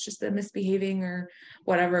 oh, that's just the misbehaving or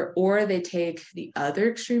whatever, or they take the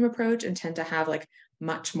other extreme approach and tend to have like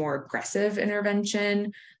much more aggressive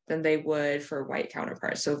intervention than they would for white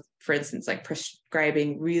counterparts. So for instance, like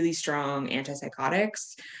prescribing really strong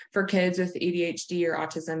antipsychotics for kids with ADHD or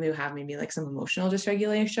autism who have maybe like some emotional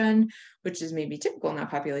dysregulation, which is maybe typical in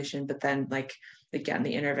that population, but then like, again,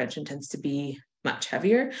 the intervention tends to be much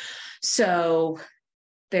heavier. So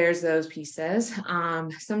there's those pieces.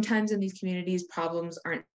 Sometimes in these communities, problems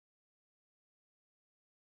aren't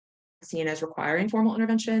seen as requiring formal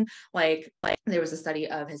intervention. Like there was a study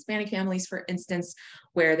of Hispanic families, for instance,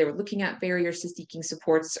 where they were looking at barriers to seeking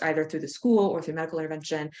supports either through the school or through medical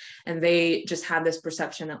intervention. And they just had this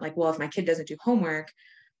perception that like, well, if my kid doesn't do homework,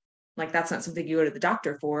 like that's not something you go to the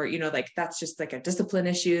doctor for, you know, like that's just like a discipline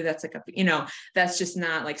issue. That's like a, you know, that's just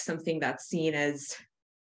not like something that's seen as,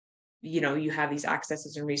 you know, you have these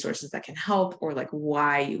accesses and resources that can help, or like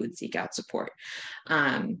why you would seek out support.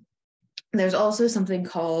 There's also something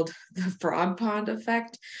called the frog pond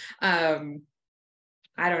effect. I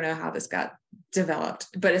don't know how this got developed,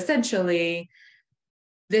 but essentially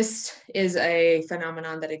this is a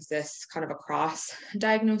phenomenon that exists kind of across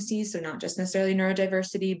diagnoses. So not just necessarily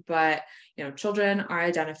neurodiversity, but, you know, children are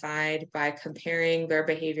identified by comparing their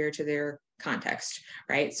behavior to their context,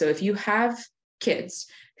 right? So if you have kids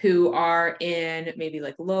who are in maybe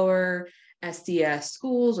like lower SDS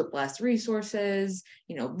schools with less resources,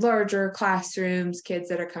 you know, larger classrooms, kids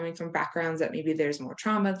that are coming from backgrounds that maybe there's more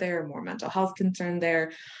trauma there, more mental health concern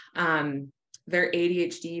there, their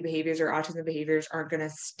ADHD behaviors or autism behaviors aren't going to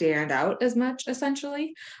stand out as much,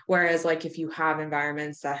 essentially. Whereas like if you have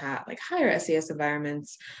environments that have like higher SES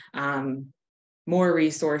environments, more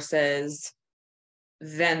resources,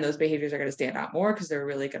 then those behaviors are going to stand out more because they're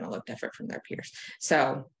really going to look different from their peers.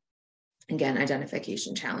 So again,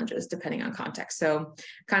 identification challenges depending on context. So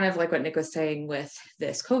kind of like what Nick was saying with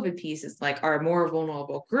this COVID piece is like our more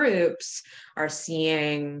vulnerable groups are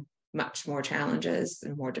seeing much more challenges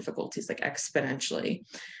and more difficulties, like exponentially.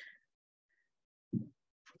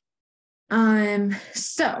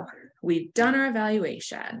 So we've done our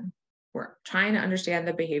evaluation. We're trying to understand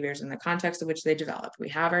the behaviors in the context of which they developed. We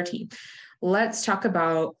have our team. Let's talk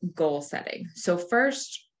about goal setting. So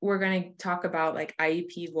first, we're going to talk about like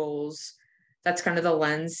IEP goals. That's kind of the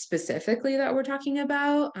lens specifically that we're talking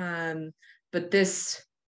about. But this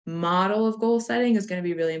model of goal setting is going to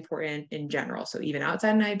be really important in general. So even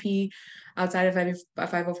outside an IEP, outside of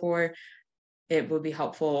 504, it will be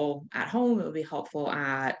helpful at home. It will be helpful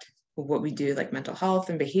at what we do, like mental health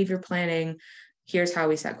and behavior planning. Here's how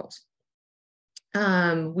we set goals.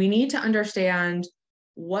 We need to understand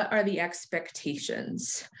what are the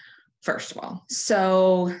expectations, first of all.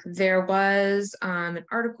 So there was an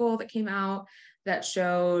article that came out that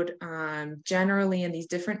showed generally in these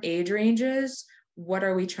different age ranges, what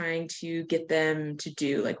are we trying to get them to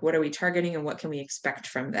do? Like, what are we targeting and what can we expect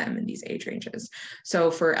from them in these age ranges?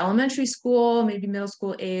 So for elementary school, maybe middle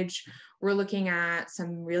school age, we're looking at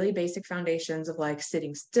some really basic foundations of like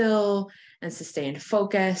sitting still and sustained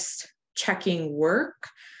focus, checking work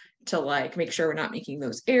to like make sure we're not making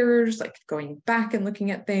those errors, like going back and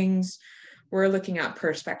looking at things. We're looking at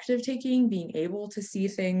perspective taking, being able to see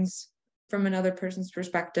things from another person's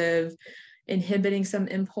perspective, inhibiting some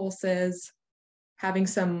impulses, having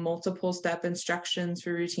some multiple step instructions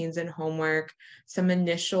for routines and homework, some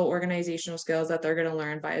initial organizational skills that they're going to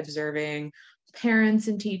learn by observing parents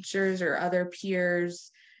and teachers or other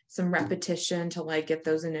peers, some repetition to like get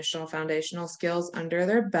those initial foundational skills under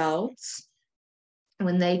their belts.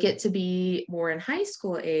 When they get to be more in high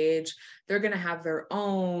school age, they're going to have their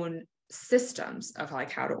own systems of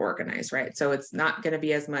like how to organize, right? So it's not going to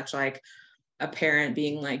be as much like a parent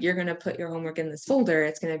being like, you're going to put your homework in this folder.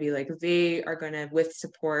 It's going to be like, they are going to, with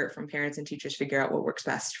support from parents and teachers, figure out what works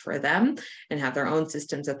best for them and have their own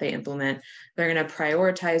systems that they implement. They're going to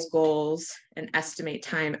prioritize goals and estimate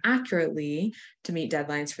time accurately to meet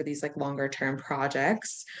deadlines for these like longer term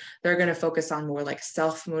projects. They're going to focus on more like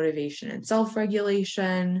self-motivation and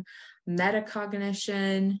self-regulation.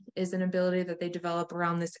 Metacognition is an ability that they develop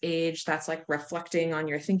around this age. That's like reflecting on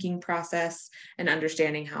your thinking process and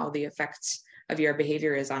understanding how the effects of your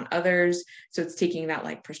behavior is on others. So it's taking that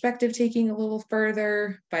like perspective taking a little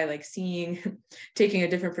further by like taking a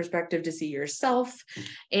different perspective to see yourself.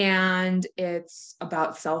 And it's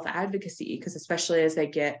about self-advocacy, because especially as they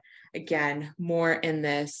get, again, more in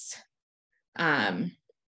this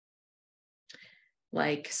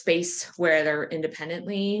like space where they're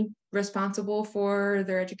independently responsible for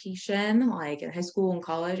their education, like in high school and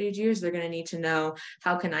college age years, they're going to need to know,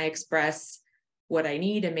 how can I express what I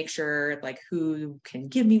need and make sure like who can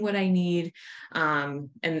give me what I need. And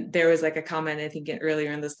there was like a comment, I think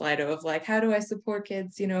earlier in the slide of like, how do I support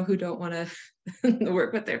kids, who don't want to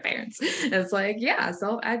work with their parents? And it's like, yeah,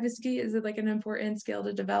 self-advocacy is like an important skill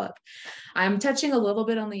to develop. I'm touching a little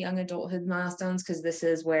bit on the young adulthood milestones because this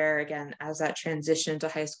is where, again, as that transition to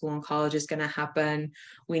high school and college is going to happen,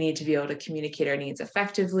 we need to be able to communicate our needs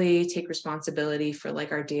effectively, take responsibility for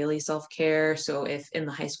like our daily self-care. So if in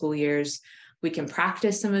the high school years, we can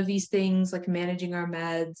practice some of these things like managing our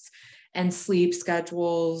meds and sleep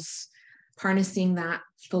schedules, harnessing that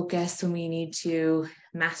focus when we need to,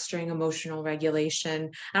 mastering emotional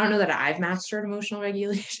regulation. I don't know that I've mastered emotional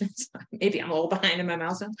regulation. So maybe I'm a little behind in my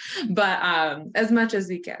milestones, but as much as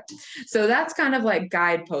we can. So that's kind of like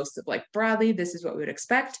guideposts of like broadly, this is what we would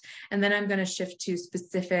expect. And then I'm going to shift to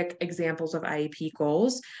specific examples of IEP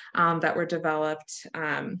goals that were developed.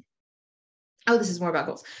 Oh, this is more about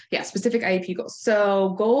goals. Yeah, specific IEP goals. So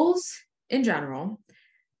goals in general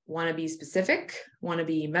want to be specific, want to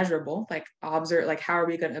be measurable, like observe, like how are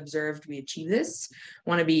we going to observe, do we achieve this?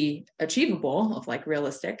 Want to be achievable, of like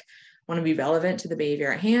realistic, want to be relevant to the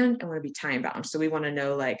behavior at hand, and want to be time bound. So we want to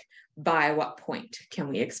know like by what point can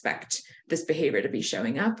we expect this behavior to be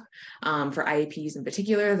showing up. For IEPs in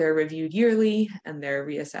particular, they're reviewed yearly and they're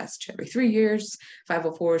reassessed every 3 years.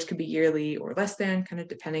 504s could be yearly or less than, kind of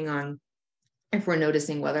depending on if we're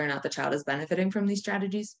noticing whether or not the child is benefiting from these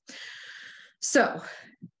strategies. So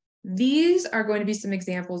these are going to be some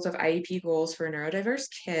examples of IEP goals for neurodiverse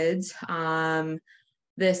kids.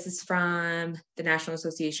 This is from the National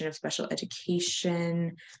Association of Special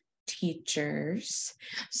Education Teachers.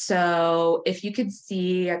 So if you could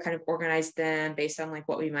see, I kind of organized them based on like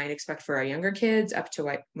what we might expect for our younger kids up to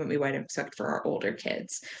what we might expect for our older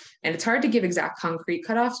kids. And it's hard to give exact concrete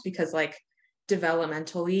cutoffs because like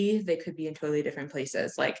developmentally, they could be in totally different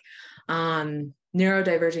places. Like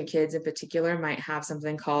neurodivergent kids in particular might have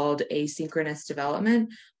something called asynchronous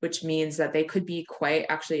development, which means that they could be quite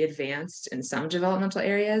actually advanced in some developmental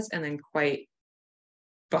areas and then quite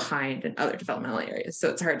behind in other developmental areas. So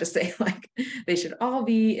it's hard to say like they should all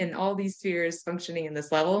be in all these spheres functioning in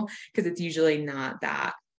this level because it's usually not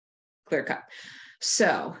that clear cut.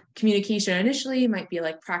 So communication initially might be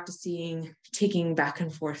like practicing taking back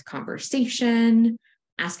and forth conversation,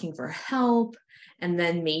 asking for help, and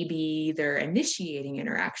then maybe they're initiating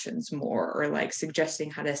interactions more or like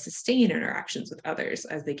suggesting how to sustain interactions with others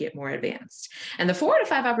as they get more advanced. And the 4 to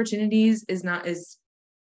 5 opportunities is not as,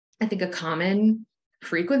 I think, a common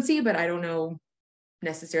frequency, but I don't know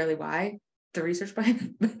necessarily why, the research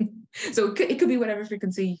behind it. So it could be whatever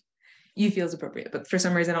frequency you feel is appropriate, but for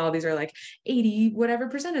some reason all of these are like 80 whatever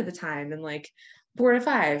 % of the time and like 4 to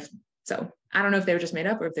 5. So I don't know if they were just made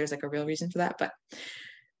up or if there's like a real reason for that, but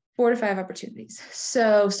 4 to 5 opportunities.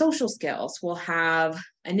 So social skills will have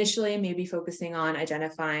initially maybe focusing on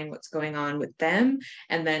identifying what's going on with them,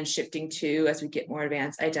 and then shifting to, as we get more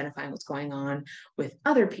advanced, identifying what's going on with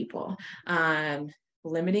other people.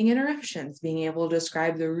 Limiting interruptions, being able to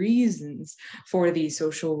describe the reasons for these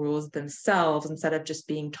social rules themselves instead of just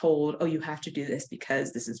being told, oh, you have to do this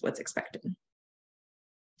because this is what's expected.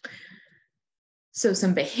 So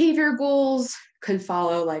some behavior goals could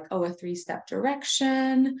follow like, oh, a 3-step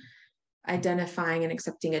direction, identifying and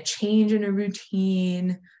accepting a change in a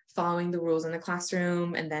routine, following the rules in the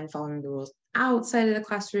classroom, and then following the rules outside of the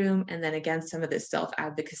classroom. And then again, some of this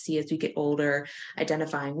self-advocacy as we get older,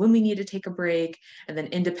 identifying when we need to take a break, and then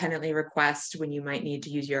independently request when you might need to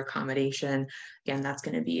use your accommodation. Again, that's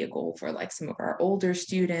going to be a goal for like some of our older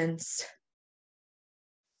students.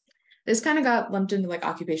 This kind of got lumped into like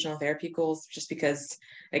occupational therapy goals, just because,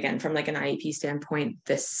 again, from like an IEP standpoint,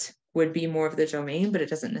 this would be more of the domain, but it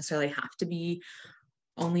doesn't necessarily have to be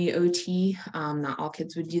only OT. Not all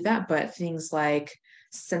kids would do that, but things like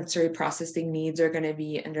sensory processing needs are going to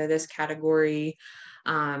be under this category.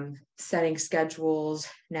 Setting schedules,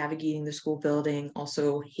 navigating the school building,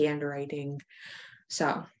 also handwriting.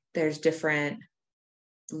 So there's different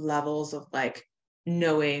levels of like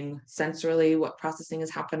knowing sensorily what processing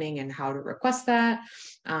is happening and how to request that,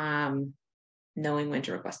 knowing when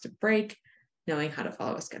to request a break, knowing how to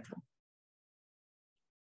follow a schedule.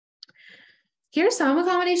 Here's some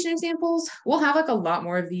accommodation examples. We'll have like a lot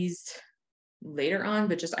more of these later on,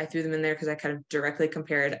 but just I threw them in there because I kind of directly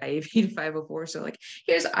compared IEP to 504. So like,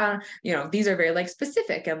 here's, these are very like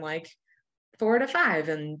specific and like 4 to 5,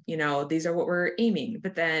 and these are what we're aiming,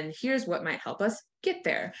 but then here's what might help us get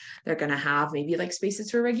there. They're going to have maybe like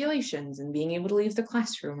spaces for regulations and being able to leave the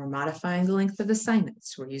classroom, or modifying the length of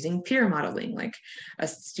assignments. We're using peer modeling, like a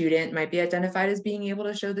student might be identified as being able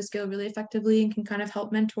to show the skill really effectively and can kind of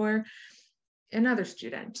help mentor another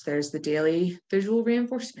student. There's the daily visual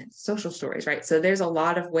reinforcement, social stories, right? So there's a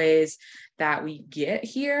lot of ways that we get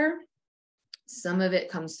here. Some of it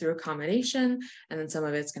comes through accommodation, and then some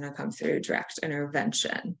of it's going to come through direct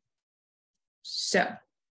intervention. So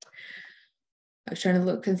I was trying to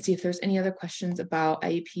look and see if there's any other questions about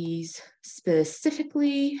IEPs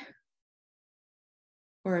specifically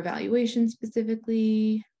or evaluation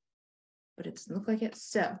specifically, but it doesn't look like it.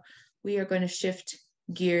 So we are going to shift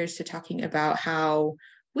gears to talking about how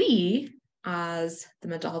we, as the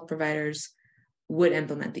mental health providers, would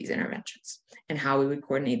implement these interventions and how we would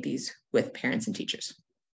coordinate these with parents and teachers.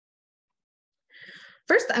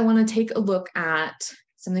 First, I want to take a look at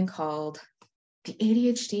something called the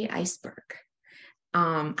ADHD iceberg.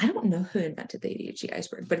 I don't know who invented the ADHD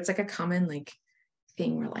iceberg, but it's like a common like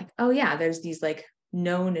thing where like, oh yeah, there's these like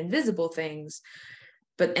known invisible things,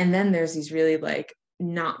 and then there's these really like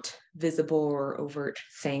not visible or overt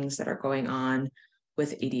things that are going on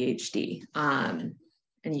with ADHD.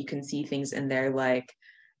 And you can see things in there like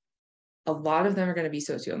a lot of them are going to be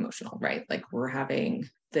socio-emotional, right? Like we're having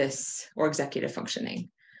this, or executive functioning,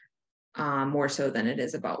 more so than it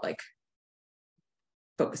is about like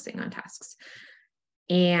focusing on tasks.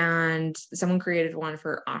 And someone created one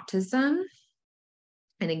for autism.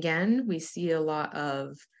 And again, we see a lot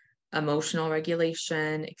of emotional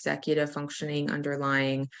regulation, executive functioning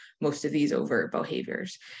underlying most of these overt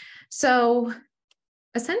behaviors. So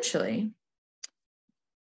essentially,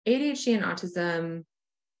 ADHD and autism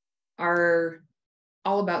are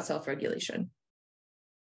all about self-regulation.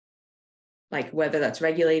 Like whether that's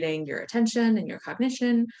regulating your attention and your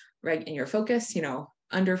cognition, and your focus,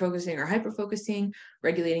 under focusing or hyper focusing,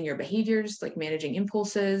 regulating your behaviors, like managing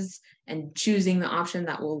impulses and choosing the option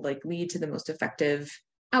that will like lead to the most effective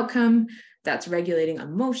outcome. That's regulating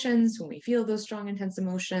emotions when we feel those strong, intense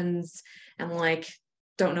emotions and like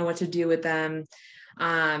don't know what to do with them.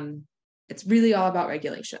 It's really all about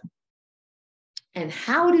regulation. And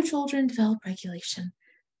how do children develop regulation?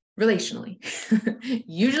 Relationally,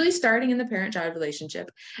 usually starting in the parent-child relationship.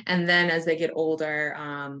 And then as they get older,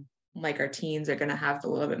 like our teens are going to have a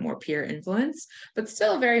little bit more peer influence, but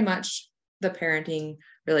still very much the parenting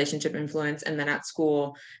relationship influence. And then at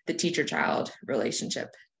school, the teacher-child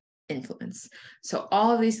relationship influence. So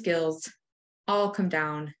all of these skills all come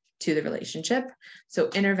down to the relationship. So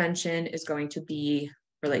intervention is going to be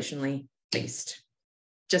relationally based.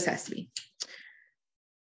 Just has to be.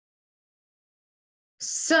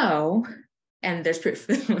 So, and there's proof.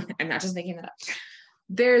 I'm not just making that up.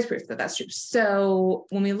 There's proof that that's true. So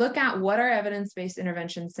when we look at what are evidence-based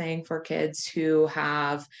interventions saying for kids who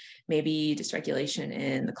have maybe dysregulation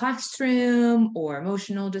in the classroom or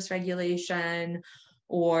emotional dysregulation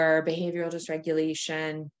or behavioral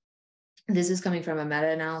dysregulation, this is coming from a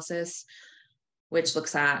meta-analysis. which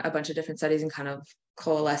looks at a bunch of different studies and kind of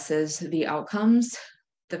coalesces the outcomes.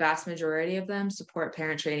 The vast majority of them support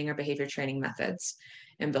parent training or behavior training methods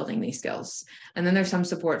in building these skills. And then there's some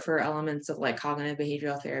support for elements of like cognitive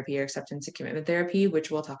behavioral therapy or acceptance and commitment therapy,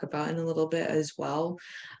 which we'll talk about in a little bit as well.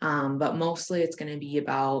 But mostly it's going to be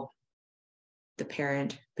about the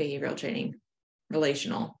parent behavioral training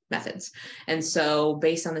relational methods. And so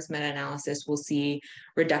based on this meta-analysis, we'll see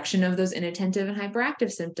reduction of those inattentive and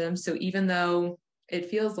hyperactive symptoms. So even though it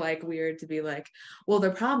feels like weird to be like, well,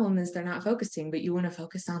 the problem is they're not focusing, but you want to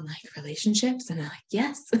focus on like relationships. And I'm like,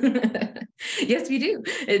 yes, yes, we do.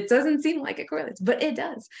 It doesn't seem like it correlates, but it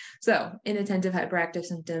does. So inattentive, hyperactive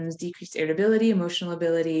symptoms, decreased irritability, emotional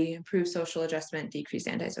ability, improved social adjustment, decreased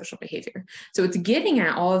antisocial behavior. So it's getting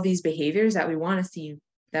at all of these behaviors that we want to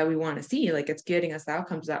see, like it's getting us the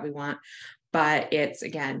outcomes that we want, but it's,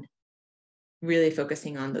 again, really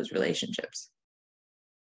focusing on those relationships.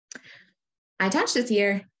 I attached this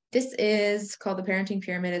here. This is called the Parenting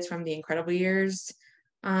Pyramid. It's from the Incredible Years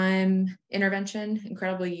intervention.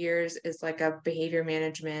 Incredible Years is like a behavior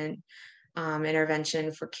management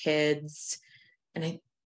intervention for kids, and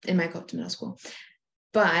it might go up to middle school.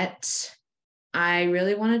 But I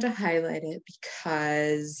really wanted to highlight it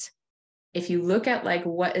because if you look at like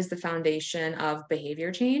what is the foundation of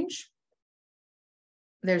behavior change,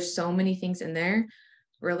 there's so many things in there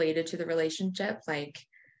related to the relationship, like,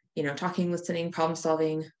 you know, talking, listening, problem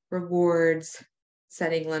solving, rewards,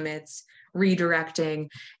 setting limits, redirecting,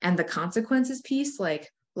 and the consequences piece, like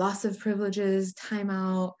loss of privileges,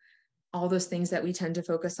 timeout, all those things that we tend to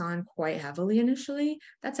focus on quite heavily initially.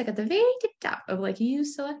 That's like at the very top of like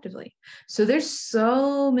use selectively. So there's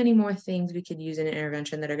so many more things we could use in an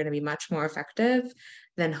intervention that are going to be much more effective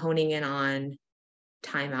than honing in on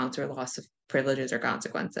timeouts or loss of privileges or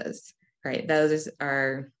consequences, right? Those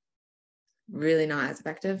are really not as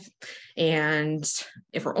effective. And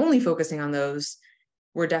if we're only focusing on those,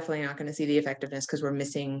 we're definitely not going to see the effectiveness because we're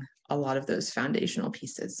missing a lot of those foundational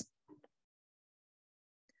pieces.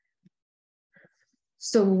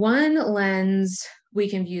 So one lens we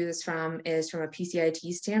can view this from is from a PCIT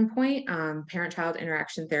standpoint. Parent-child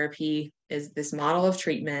interaction therapy is this model of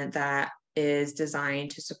treatment that is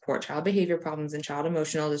designed to support child behavior problems and child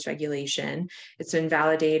emotional dysregulation. It's been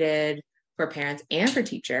validated for parents and for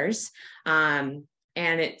teachers. And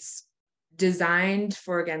it's designed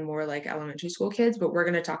for, again, more like elementary school kids, but we're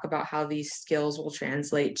going to talk about how these skills will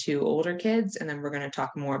translate to older kids. And then we're going to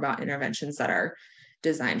talk more about interventions that are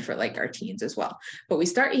designed for like our teens as well. But we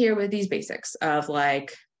start here with these basics of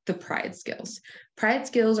like the pride skills. Pride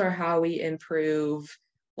skills are how we improve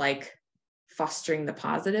like fostering the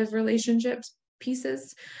positive relationships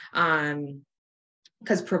pieces.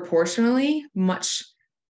 Because proportionally, much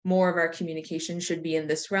more of our communication should be in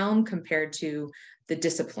this realm compared to the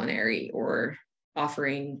disciplinary or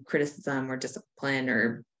offering criticism or discipline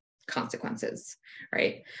or consequences,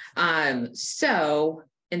 right? So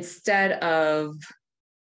instead of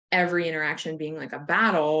every interaction being like a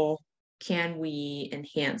battle, can we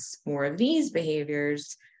enhance more of these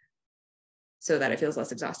behaviors so that it feels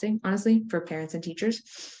less exhausting, honestly, for parents and teachers?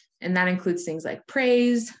 And that includes things like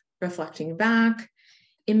praise, reflecting back,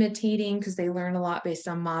 imitating, because they learn a lot based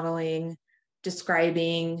on modeling,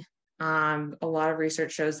 describing. A lot of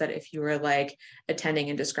research shows that if you are like attending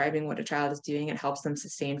and describing what a child is doing, it helps them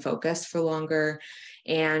sustain focus for longer,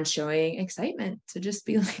 and showing excitement to just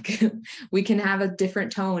be like, we can have a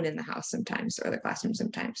different tone in the house sometimes or the classroom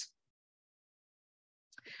sometimes.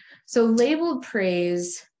 So labeled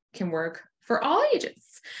praise can work for all ages.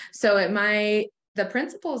 So the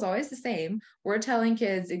principle is always the same. We're telling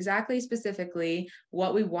kids exactly specifically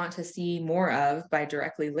what we want to see more of by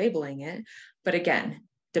directly labeling it. But again,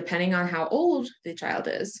 depending on how old the child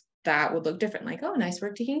is, that would look different. Like, oh, nice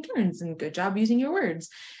work taking turns and good job using your words.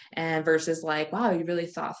 And versus like, wow, you really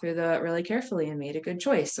thought through that really carefully and made a good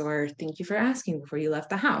choice, or thank you for asking before you left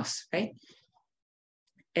the house, right?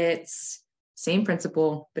 It's same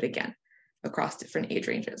principle, but again, across different age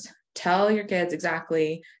ranges. Tell your kids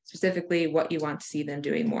exactly, specifically what you want to see them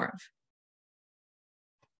doing more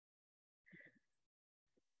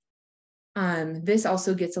of. This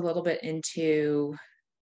also gets a little bit into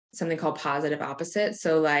something called positive opposite.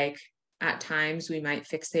 So like at times we might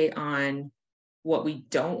fixate on what we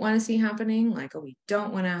don't want to see happening, like, oh, we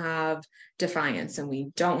don't want to have defiance, and we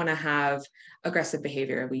don't want to have aggressive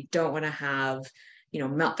behavior. We don't want to have,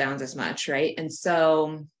 meltdowns as much, right? And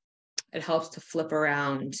so it helps to flip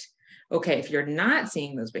around. Okay, if you're not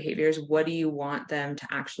seeing those behaviors, what do you want them to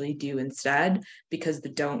actually do instead? Because the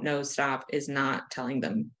don't, know, stop is not telling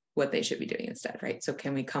them what they should be doing instead, right? So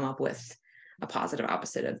can we come up with a positive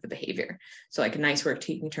opposite of the behavior. So like nice work,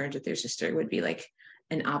 taking turns with your sister would be like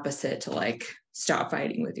an opposite to like stop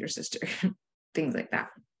fighting with your sister, things like that.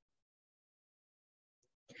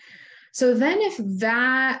 So then if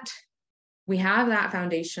that, we have that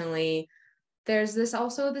foundationally, there's this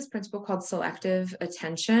principle called selective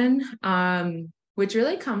attention, which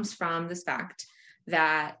really comes from this fact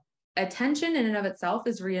that attention in and of itself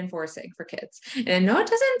is reinforcing for kids. And I know it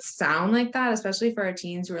doesn't sound like that, especially for our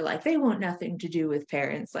teens who are like, they want nothing to do with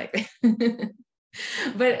parents. Like,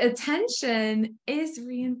 but attention is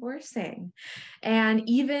reinforcing. And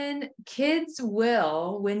even kids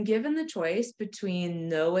will, when given the choice between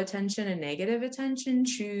no attention and negative attention,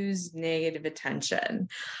 choose negative attention,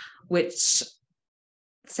 which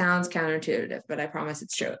sounds counterintuitive, but I promise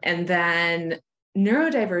it's true. And then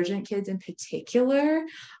neurodivergent kids in particular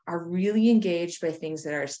are really engaged by things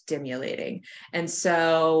that are stimulating. And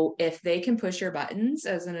so if they can push your buttons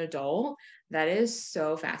as an adult, that is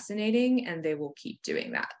so fascinating, and they will keep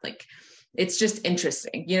doing that. Like, it's just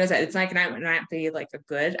interesting. You know, it's like not be like a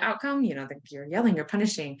good outcome, you know, like you're yelling or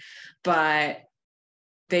punishing, but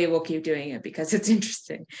they will keep doing it because it's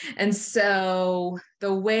interesting. And so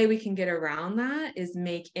the way we can get around that is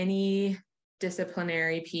make any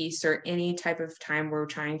disciplinary piece or any type of time we're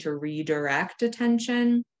trying to redirect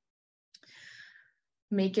attention,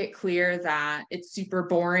 make it clear that it's super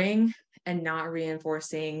boring and not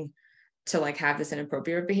reinforcing to like have this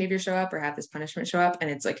inappropriate behavior show up or have this punishment show up. And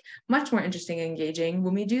it's like much more interesting and engaging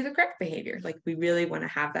when we do the correct behavior. Like we really want to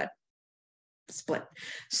have that split.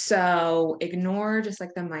 So ignore just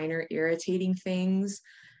like the minor irritating things,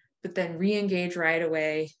 but then re-engage right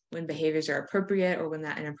away when behaviors are appropriate or when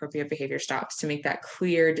that inappropriate behavior stops, to make that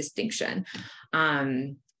clear distinction.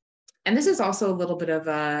 And this is also a little bit of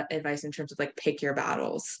advice in terms of like pick your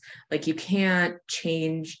battles. Like you can't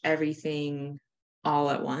change everything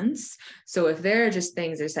all at once. So if there are just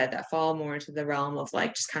things I said that fall more into the realm of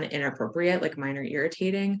like just kind of inappropriate, like minor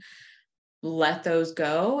irritating, let those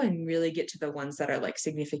go and really get to the ones that are like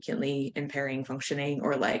significantly impairing functioning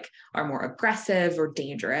or like are more aggressive or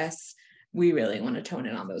dangerous. We really want to tone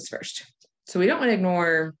in on those first. So we don't want to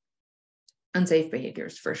ignore unsafe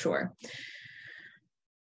behaviors for sure.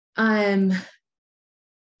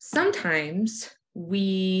 Sometimes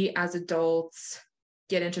we as adults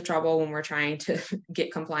get into trouble when we're trying to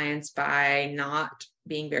get compliance by not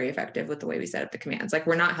being very effective with the way we set up the commands. Like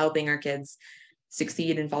we're not helping our kids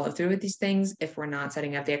succeed and follow through with these things if we're not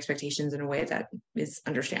setting up the expectations in a way that is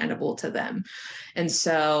understandable to them. And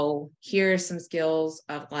so here's some skills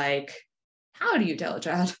of like, how do you tell a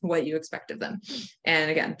child what you expect of them?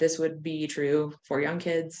 And again, this would be true for young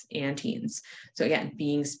kids and teens. So again,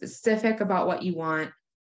 being specific about what you want,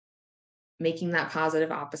 making that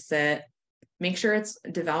positive opposite, make sure it's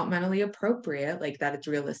developmentally appropriate, like that it's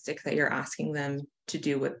realistic that you're asking them to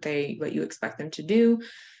do what you expect them to do.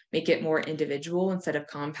 Make it more individual instead of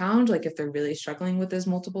compound. Like if they're really struggling with those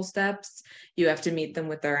multiple steps, you have to meet them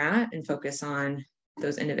where they're at and focus on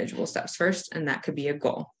those individual steps first. And that could be a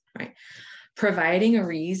goal, right? Providing a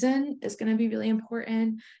reason is going to be really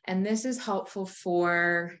important. And this is helpful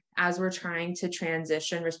for as we're trying to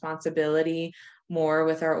transition responsibility more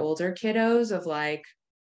with our older kiddos of like,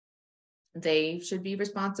 they should be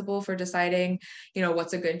responsible for deciding, you know,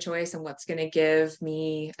 what's a good choice and what's going to give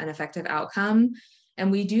me an effective outcome.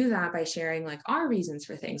 And we do that by sharing like our reasons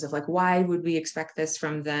for things of like, why would we expect this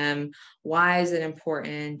from them? Why is it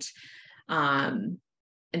important?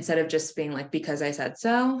 Instead of just being like, because I said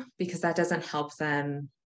so, because that doesn't help them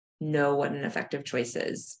know what an effective choice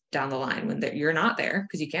is down the line when you're not there,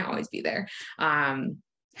 because you can't always be there.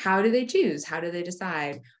 How do they choose? How do they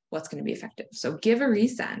decide what's going to be effective? So give a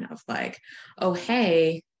reason of like, oh,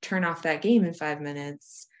 hey, turn off that game in 5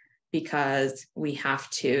 minutes because we have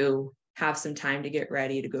to have some time to get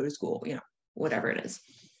ready to go to school, you know, whatever it is.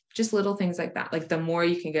 Just little things like that. Like the more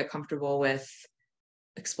you can get comfortable with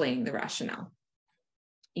explaining the rationale,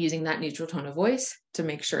 using that neutral tone of voice to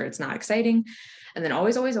make sure it's not exciting. And then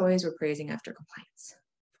always, always, always we're praising after compliance.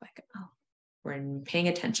 Like, oh, we're paying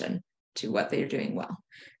attention to what they're doing well.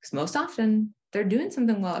 Because most often they're doing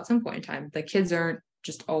something well at some point in time. The kids aren't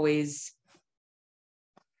just always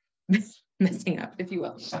messing up, if you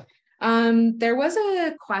will. There was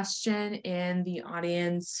a question in the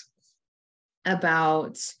audience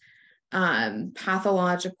about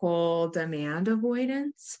pathological demand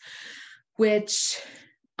avoidance, which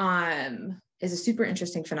is a super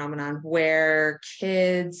interesting phenomenon where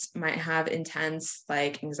kids might have intense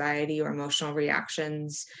like anxiety or emotional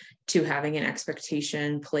reactions to having an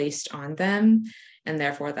expectation placed on them, and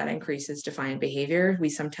therefore that increases defiant behavior. We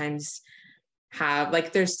sometimes have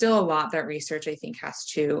like, there's still a lot that research I think has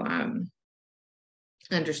to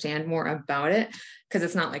understand more about it, because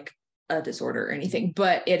it's not like a disorder or anything,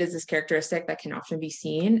 but it is this characteristic that can often be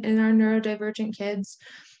seen in our neurodivergent kids,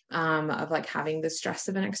 of like having the stress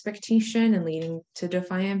of an expectation and leading to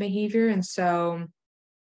defiant behavior. And so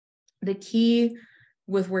the key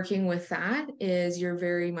with working with that is you're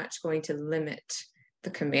very much going to limit the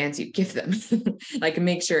commands you give them. Like,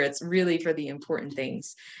 make sure it's really for the important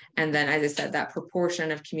things. And then, as I said, that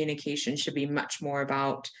proportion of communication should be much more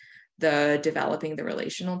about the developing the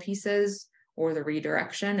relational pieces or the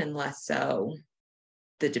redirection, and less so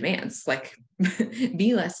the demands. Like,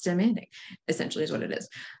 be less demanding, essentially, is what it is.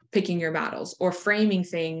 Picking your battles or framing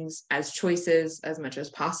things as choices as much as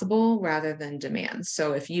possible rather than demands.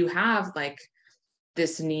 So if you have like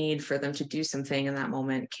this need for them to do something in that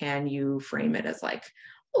moment, can you frame it as like,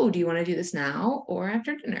 oh, do you want to do this now or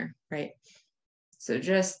after dinner? Right. So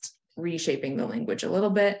just reshaping the language a little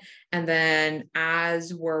bit. And then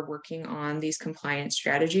as we're working on these compliance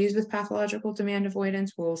strategies with pathological demand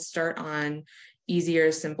avoidance, we'll start on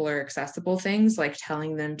easier, simpler, accessible things, like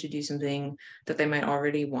telling them to do something that they might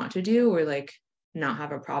already want to do or like not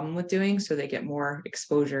have a problem with doing, so they get more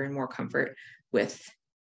exposure and more comfort with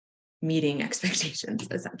meeting expectations,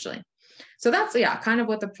 essentially. So that's, yeah, kind of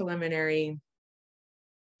what the preliminary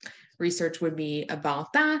research would be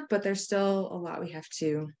about that, but there's still a lot we have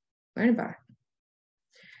to learn about.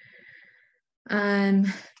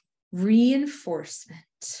 Reinforcement.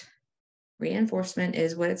 Reinforcement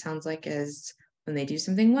is what it sounds like, is when they do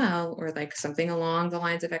something well or like something along the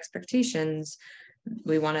lines of expectations,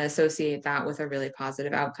 we want to associate that with a really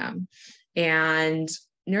positive outcome. And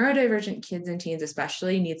neurodivergent kids and teens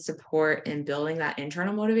especially need support in building that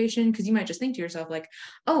internal motivation, because you might just think to yourself like,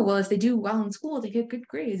 oh, well, if they do well in school, they get good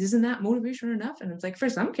grades. Isn't that motivation enough? And it's like, for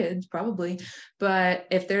some kids, probably. But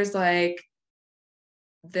if there's like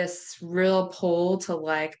this real pull to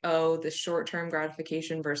like, oh, the short-term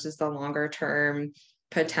gratification versus the longer-term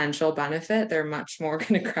potential benefit, they're much more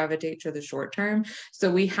going to gravitate to the short term.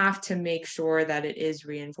 So we have to make sure that it is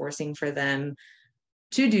reinforcing for them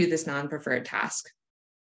to do this non-preferred task.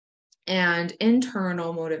 And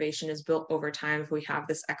internal motivation is built over time if we have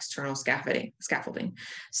this external scaffolding.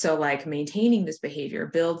 So like maintaining this behavior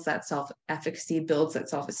builds that self-efficacy, builds that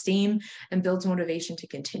self-esteem, and builds motivation to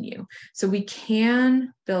continue. So we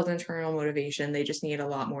can build internal motivation. They just need a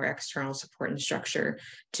lot more external support and structure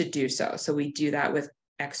to do so. So we do that with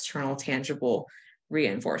external tangible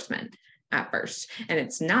reinforcement at first. And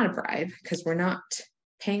it's not a bribe, because we're not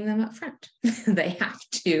paying them up front. They have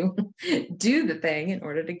to do the thing in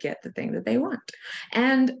order to get the thing that they want.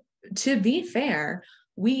 And to be fair,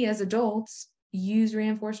 we as adults use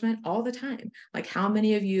reinforcement all the time. Like, how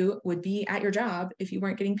many of you would be at your job if you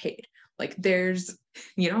weren't getting paid? Like, there's,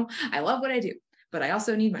 I love what I do, but I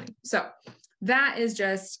also need money. So that is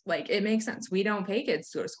just like, it makes sense. We don't pay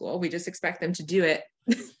kids to go to school. We just expect them to do it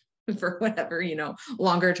for whatever,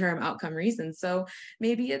 longer term outcome reasons. So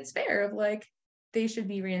maybe it's fair of like, they should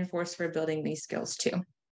be reinforced for building these skills too.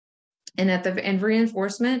 And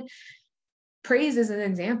reinforcement, praise is an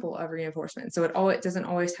example of reinforcement. So it doesn't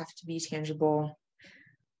always have to be tangible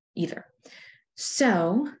either.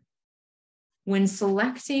 So when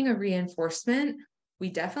selecting a reinforcement, we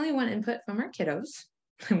definitely want input from our kiddos.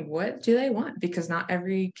 What do they want? Because not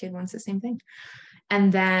every kid wants the same thing.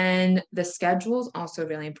 And then the schedule is also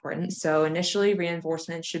really important. So initially,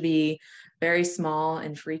 reinforcement should be very small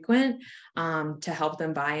and frequent, to help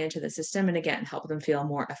them buy into the system, and again, help them feel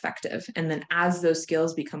more effective. And then as those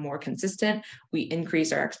skills become more consistent, we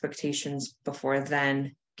increase our expectations before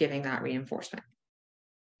then giving that reinforcement.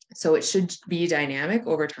 So it should be dynamic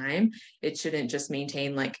over time. It shouldn't just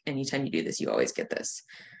maintain like, anytime you do this, you always get this.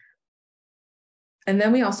 And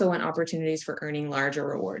then we also want opportunities for earning larger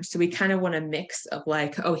rewards. So we kind of want a mix of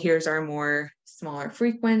like, oh, here's our more smaller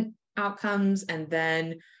frequent outcomes. And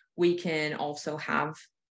then we can also have,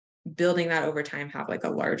 building that over time, have like a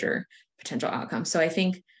larger potential outcome. So I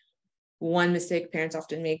think one mistake parents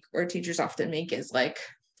often make or teachers often make is like,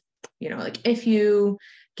 like if you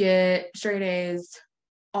get straight A's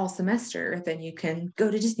all semester, then you can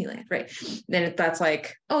go to Disneyland, right? Then that's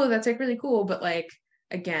like, oh, that's like really cool. But like,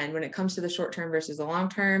 again, when it comes to the short term versus the long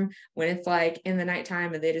term, when it's like in the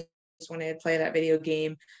nighttime and they just want to play that video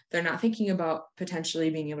game, they're not thinking about potentially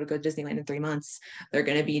being able to go to Disneyland in 3 months. They're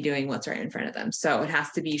going to be doing what's right in front of them. So it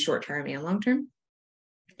has to be short term and long term.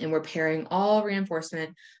 And we're pairing all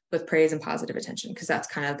reinforcement with praise and positive attention, because that's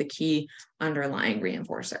kind of the key underlying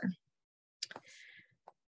reinforcer.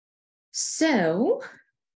 So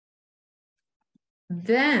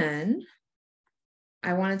then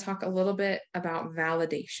I want to talk a little bit about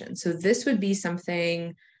validation. So this would be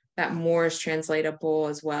something that more is translatable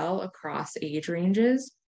as well across age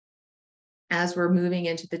ranges. As we're moving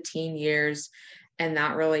into the teen years and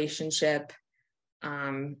that relationship,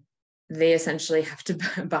 they essentially have to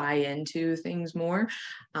buy into things more,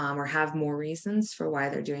 or have more reasons for why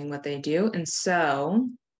they're doing what they do. And so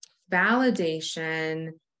validation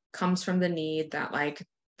comes from the need that like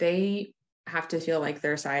they have to feel like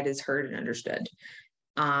their side is heard and understood.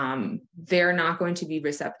 They're not going to be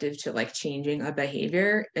receptive to like changing a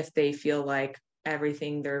behavior if they feel like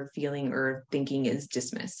everything they're feeling or thinking is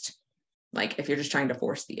dismissed, like if you're just trying to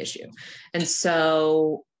force the issue. And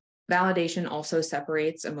so validation also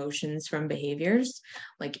separates emotions from behaviors.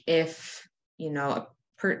 Like if, you know,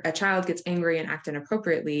 a child gets angry and acts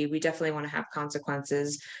inappropriately, we definitely want to have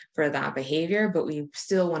consequences for that behavior, but we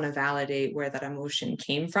still want to validate where that emotion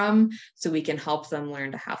came from so we can help them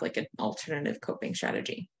learn to have like an alternative coping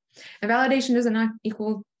strategy. And validation doesn't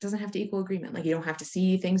have to equal agreement. Like you don't have to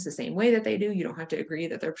see things the same way that they do. You don't have to agree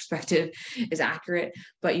that their perspective is accurate,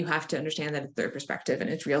 but you have to understand that it's their perspective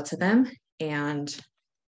and it's real to them, and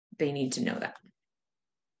they need to know that.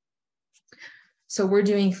 So we're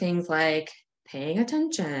doing things like paying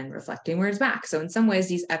attention, reflecting words back. So in some ways,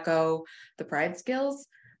 these echo the pride skills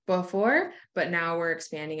before, but now we're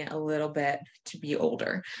expanding it a little bit to be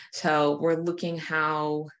older. So we're looking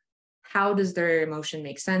how does their emotion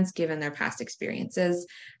make sense given their past experiences,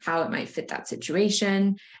 how it might fit that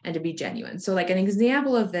situation, and to be genuine. So like an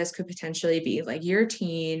example of this could potentially be like your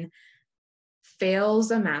teen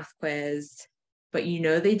fails a math quiz, but you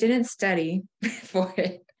know they didn't study for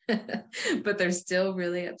it. But they're still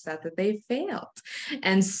really upset that they failed.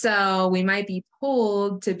 And so we might be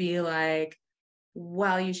pulled to be like,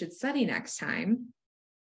 well, you should study next time.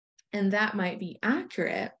 And that might be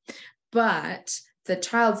accurate, but the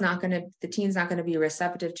teen's not going to be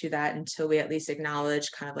receptive to that until we at least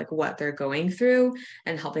acknowledge kind of like what they're going through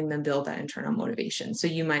and helping them build that internal motivation. So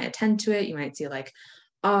you might attend to it. You might see like,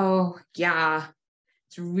 oh yeah,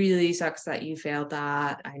 it really sucks that you failed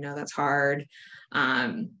that. I know that's hard.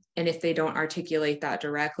 And if they don't articulate that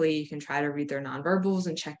directly, you can try to read their nonverbals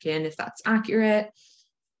and check in if that's accurate.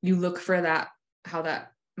 You look for that, how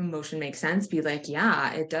that emotion makes sense. Be like,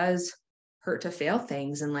 yeah, it does hurt to fail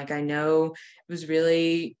things. And like, I know it was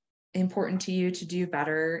really important to you to do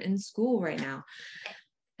better in school right now.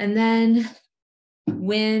 And then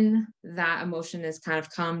when that emotion is kind of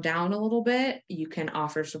calmed down a little bit, you can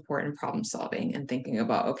offer support in problem solving and thinking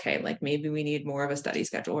about, okay, like maybe we need more of a study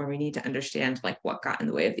schedule, or we need to understand like what got in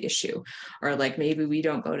the way of the issue, or like maybe we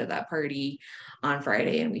don't go to that party on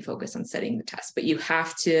Friday and we focus on studying the test. But you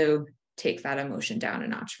have to take that emotion down a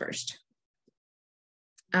notch first.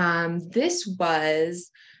 This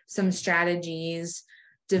was some strategies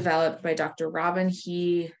developed by Dr. Robin.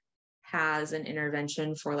 He has an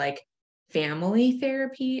intervention for like family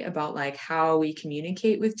therapy about like how we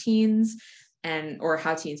communicate with teens or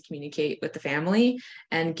how teens communicate with the family,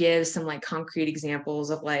 and gives some like concrete examples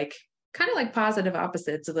of like kind of like positive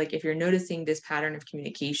opposites of like, if you're noticing this pattern of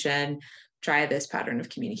communication, try this pattern of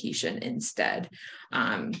communication instead.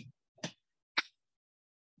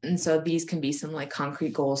 And so these can be some like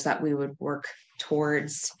concrete goals that we would work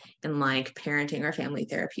towards in like parenting or family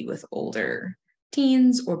therapy with older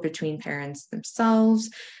teens or between parents themselves.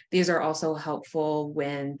 These are also helpful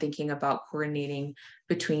when thinking about coordinating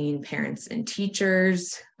between parents and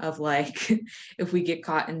teachers of like, if we get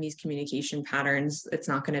caught in these communication patterns, it's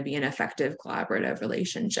not going to be an effective collaborative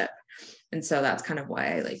relationship. And so that's kind of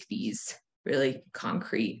why I like these really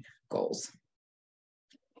concrete goals.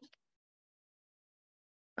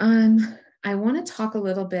 I want to talk a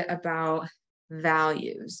little bit about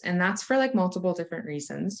values, and that's for like multiple different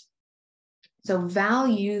reasons. So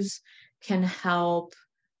values can help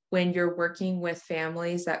when you're working with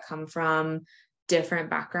families that come from different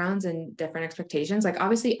backgrounds and different expectations. Like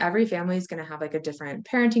obviously every family is going to have like a different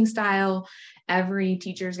parenting style. Every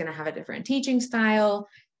teacher is going to have a different teaching style.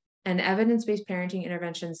 And evidence-based parenting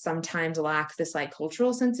interventions sometimes lack this like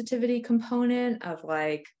cultural sensitivity component of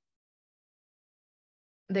like,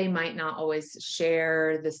 they might not always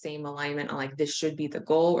share the same alignment on like, this should be the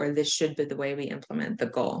goal, or this should be the way we implement the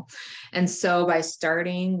goal. And so by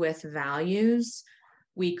starting with values,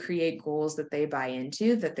 we create goals that they buy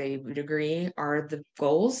into, that they would agree are the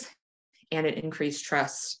goals, and it increased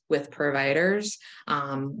trust with providers,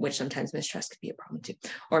 which sometimes mistrust could be a problem too,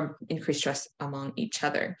 or increased trust among each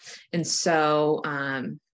other. And so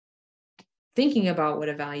thinking about what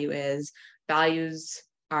a value is, values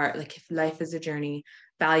are like, if life is a journey,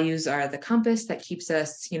 values are the compass that keeps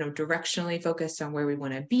us, directionally focused on where we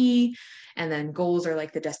want to be. And then goals are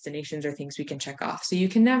like the destinations or things we can check off. So you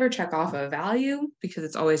can never check off a value because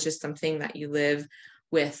it's always just something that you live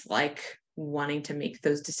with like wanting to make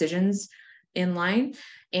those decisions in line.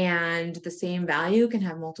 And the same value can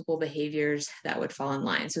have multiple behaviors that would fall in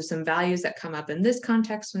line. So some values that come up in this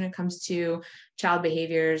context when it comes to child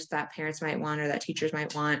behaviors that parents might want or that teachers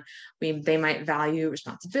might want, they might value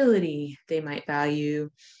responsibility, they might value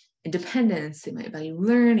independence, they might value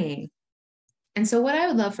learning. And so what I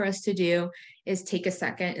would love for us to do is take a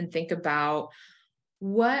second and think about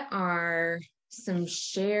what are some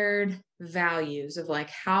shared values of like,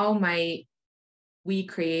 how might we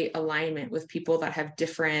create alignment with people that have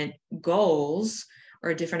different goals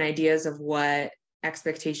or different ideas of what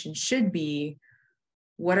expectations should be?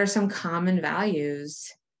 What are some common values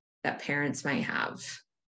that parents might have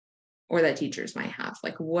or that teachers might have?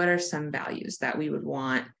 Like, what are some values that we would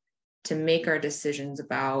want to make our decisions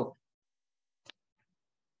about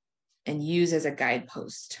and use as a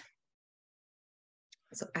guidepost?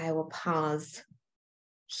 So I will pause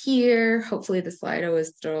here. Hopefully the Slido is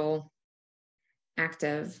still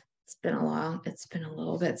active. It's been a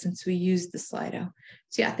little bit since we used the Slido.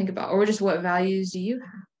 So yeah, think about, or just what values do you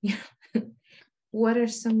have? What are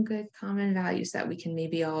some good common values that we can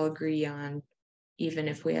maybe all agree on, even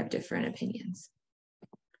if we have different opinions?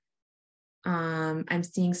 I'm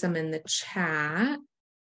seeing some in the chat.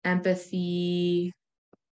 Empathy.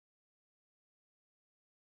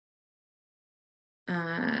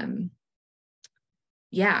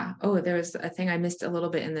 Yeah. Oh, there was a thing I missed a little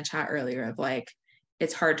bit in the chat earlier of like,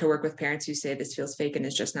 it's hard to work with parents who say this feels fake and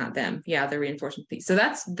it's just not them. Yeah, the reinforcement piece. So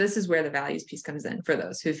this is where the values piece comes in for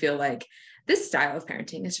those who feel like this style of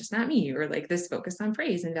parenting is just not me, or like this focus on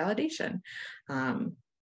praise and validation.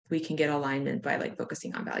 We can get alignment by like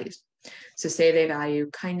focusing on values. So say they value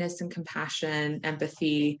kindness and compassion,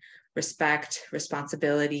 empathy, respect,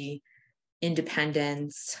 responsibility,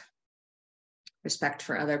 independence, respect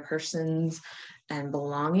for other persons, and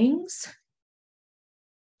belongings.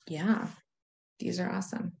 Yeah, these are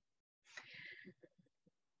awesome.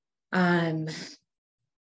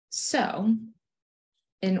 So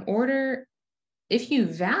if you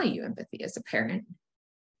value empathy as a parent,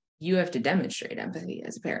 you have to demonstrate empathy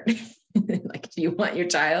as a parent. Like if you want your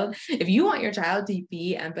child to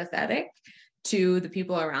be empathetic to the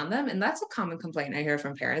people around them. And that's a common complaint I hear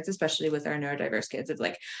from parents, especially with our neurodiverse kids, of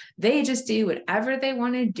like, they just do whatever they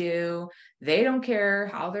want to do. They don't care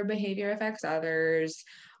how their behavior affects others,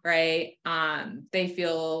 right? They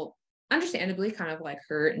feel understandably kind of like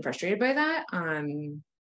hurt and frustrated by that.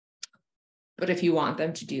 But if you want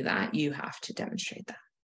them to do that, you have to demonstrate that.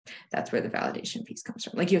 That's where the validation piece comes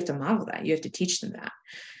from. Like you have to model that, you have to teach them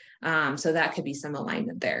that. So that could be some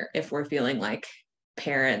alignment there if we're feeling like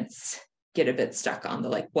parents get a bit stuck on the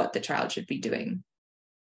like what the child should be doing.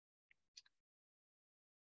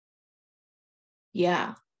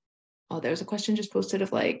 Yeah. Oh, there was a question just posted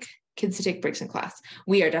of like kids to take breaks in class.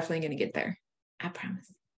 We are definitely going to get there. I promise.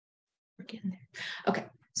 We're getting there. Okay.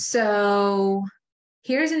 So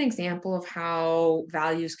here's an example of how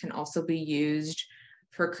values can also be used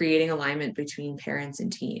for creating alignment between parents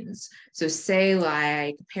and teens. So say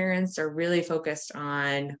like parents are really focused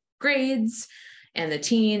on grades and the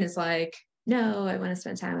teen is like, no, I want to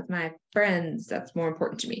spend time with my friends. That's more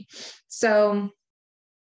important to me. So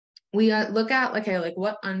we look at like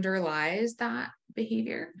what underlies that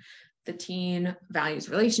behavior. The teen values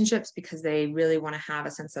relationships because they really want to have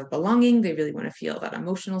a sense of belonging. They really want to feel that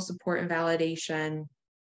emotional support and validation.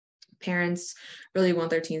 Parents really want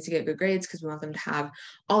their teens to get good grades because we want them to have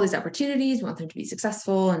all these opportunities. We want them to be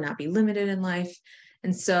successful and not be limited in life.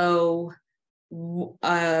 And so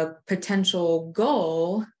a potential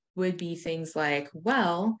goal would be things like,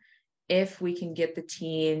 well, if we can get the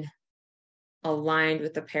teen aligned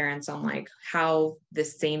with the parents on like how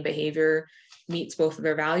this same behavior meets both of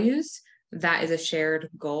their values, that is a shared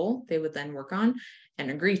goal they would then work on and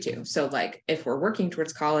agree to. So like if we're working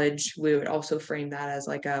towards college, we would also frame that as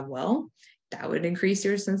like well, that would increase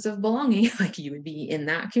your sense of belonging. Like you would be in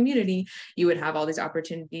that community. You would have all these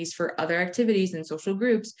opportunities for other activities and social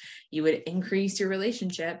groups. You would increase your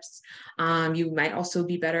relationships. You might also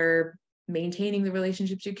be better maintaining the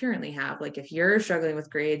relationships you currently have. Like if you're struggling with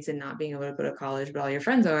grades and not being able to go to college, but all your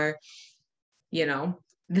friends are,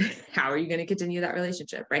 how are you going to continue that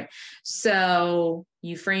relationship, right? So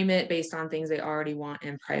you frame it based on things they already want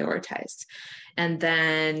and prioritize. And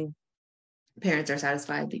then parents are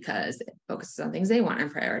satisfied because it focuses on things they want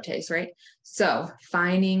and prioritize, right? So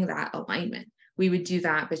finding that alignment. We would do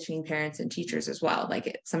that between parents and teachers as well.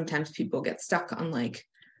 Like sometimes people get stuck on like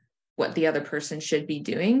what the other person should be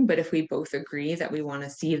doing. But if we both agree that we want to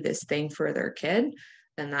see this thing for their kid,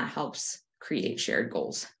 then that helps create shared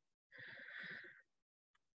goals.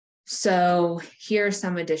 So here are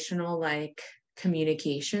some additional like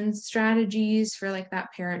communication strategies for like that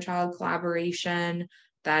parent-child collaboration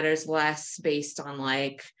that is less based on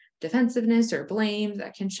like defensiveness or blame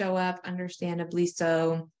that can show up, understandably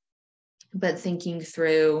so. But thinking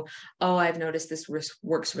through, oh, I've noticed this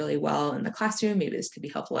works really well in the classroom. Maybe this could be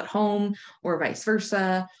helpful at home, or vice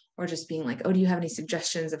versa. Or just being like, oh, do you have any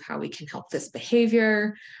suggestions of how we can help this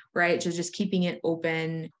behavior, right? So just keeping it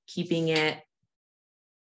open, keeping it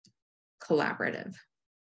collaborative.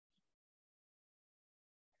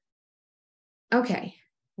 Okay,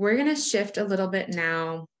 we're going to shift a little bit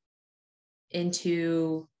now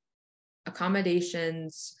into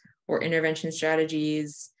accommodations or intervention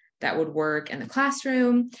strategies that would work in the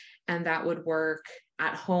classroom and that would work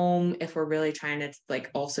at home if we're really trying to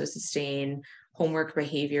like also sustain homework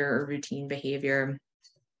behavior or routine behavior,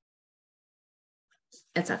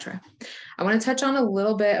 etc. I want to touch on a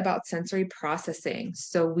little bit about sensory processing.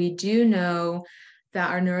 So we do know that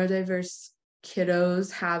our neurodiverse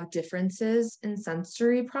kiddos have differences in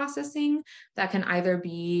sensory processing that can either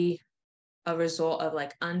be a result of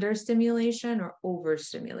like understimulation or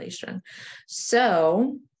overstimulation.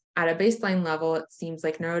 So at a baseline level, it seems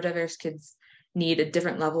like neurodiverse kids need a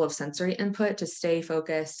different level of sensory input to stay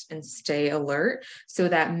focused and stay alert. So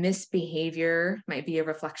that misbehavior might be a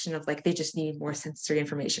reflection of like, they just need more sensory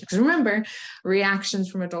information. Because remember, reactions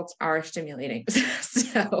from adults are stimulating.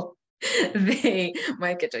 So they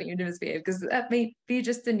might get you to misbehave because that may be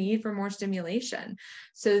just the need for more stimulation.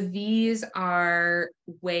 So these are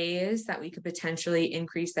ways that we could potentially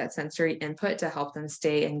increase that sensory input to help them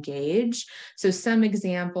stay engaged. So some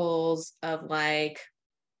examples of like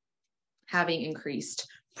having increased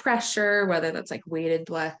pressure, whether that's like weighted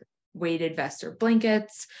vests or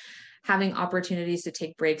blankets, having opportunities to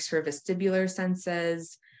take breaks for vestibular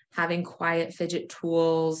senses, having quiet fidget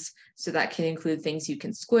tools. So that can include things you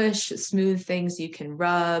can squish, smooth things you can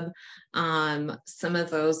rub. Some of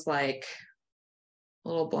those like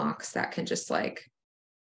little blocks that can just like,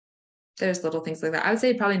 there's little things like that. I would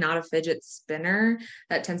say probably not a fidget spinner.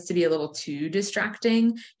 That tends to be a little too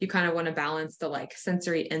distracting. You kind of want to balance the like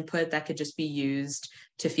sensory input that could just be used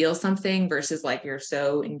to feel something versus like you're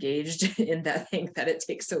so engaged in that thing that it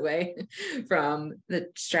takes away from the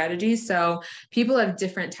strategy. So people have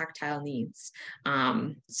different tactile needs.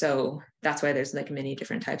 So that's why there's like many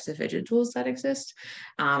different types of fidget tools that exist.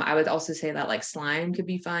 I would also say that like slime could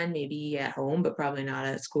be fun, maybe at home, but probably not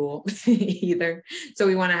at school either. So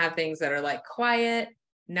we want to have things that are like quiet,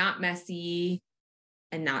 not messy,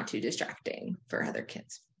 and not too distracting for other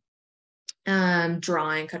kids.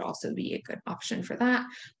 Drawing could also be a good option for that.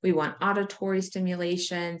 We want auditory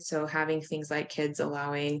stimulation. So having things like kids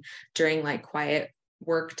allowing during like quiet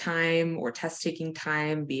work time or test taking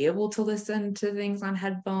time, be able to listen to things on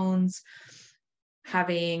headphones.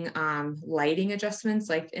 Having lighting adjustments,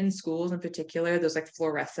 like in schools in particular, those like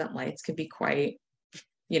fluorescent lights can be quite,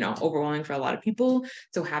 overwhelming for a lot of people.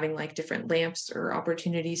 So having like different lamps or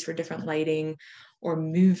opportunities for different lighting or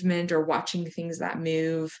movement or watching things that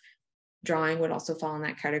move. Drawing would also fall in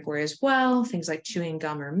that category as well. Things like chewing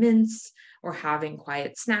gum or mints, or having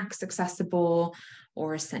quiet snacks accessible,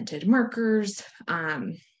 or scented markers.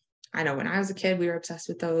 I know when I was a kid, we were obsessed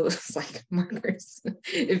with those like markers.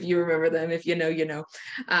 If you remember them, if you know, you know.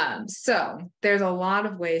 So there's a lot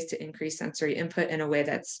of ways to increase sensory input in a way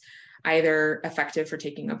that's either effective for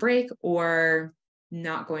taking a break or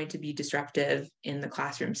not going to be disruptive in the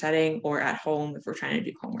classroom setting or at home if we're trying to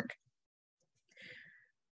do homework.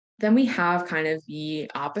 Then we have kind of the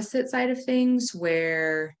opposite side of things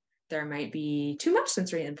where there might be too much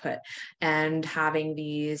sensory input and having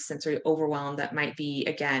these sensory overwhelm that might be,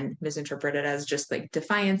 again, misinterpreted as just like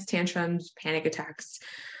defiance, tantrums, panic attacks.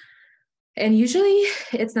 And usually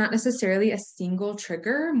it's not necessarily a single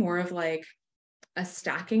trigger, more of like a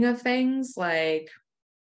stacking of things. Like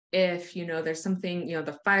if, there's something,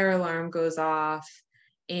 the fire alarm goes off,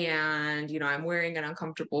 and I'm wearing an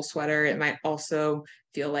uncomfortable sweater, it might also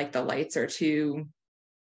feel like the lights are too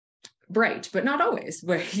bright, but not always,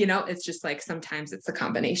 where it's just like sometimes it's a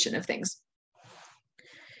combination of things.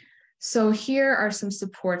 So here are some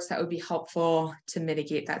supports that would be helpful to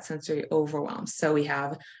mitigate that sensory overwhelm. So we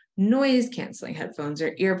have noise canceling headphones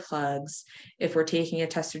or earplugs if we're taking a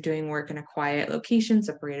test or doing work in a quiet location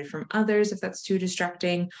separated from others, if that's too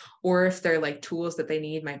distracting, or if they're like tools that they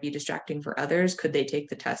need might be distracting for others, could they take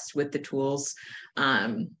the test with the tools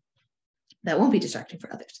that won't be distracting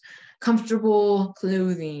for others? Comfortable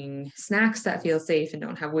clothing, snacks that feel safe and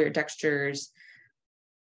don't have weird textures,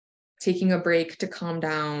 taking a break to calm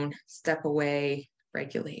down, step away,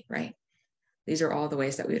 regulate, right? These are all the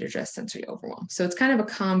ways that we would address sensory overwhelm. So it's kind of a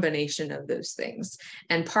combination of those things.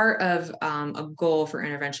 And part of a goal for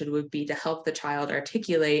intervention would be to help the child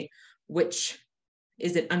articulate which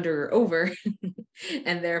is it under or over,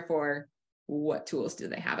 and therefore what tools do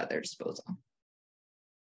they have at their disposal.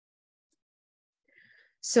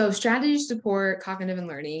 So strategies to support cognitive and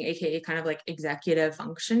learning, aka kind of like executive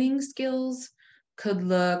functioning skills, could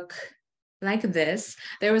look like this.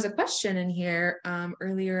 There was a question in here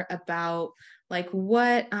earlier about like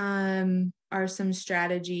what are some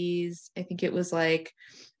strategies. I think it was like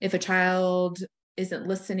if a child isn't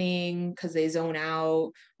listening because they zone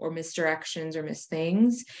out or miss directions or miss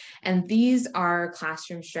things. And these are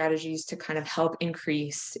classroom strategies to kind of help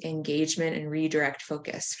increase engagement and redirect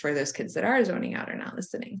focus for those kids that are zoning out or not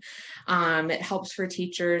listening. It helps for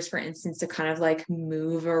teachers, for instance, to kind of like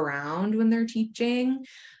move around when they're teaching.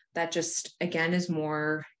 That just, again, is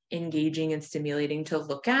more engaging and stimulating to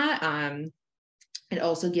look at. It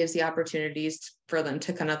also gives the opportunities for them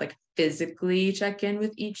to kind of like physically check in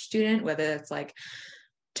with each student, whether it's like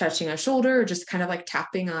touching a shoulder or just kind of like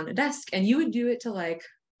tapping on a desk. And you would do it to like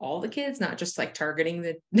all the kids, not just like targeting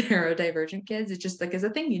the neurodivergent kids. It's just like as a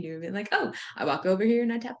thing you do, being like, oh, I walk over here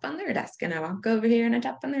and I tap on their desk, and I walk over here and I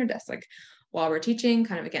tap on their desk. Like while we're teaching,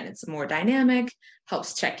 kind of, again, it's more dynamic,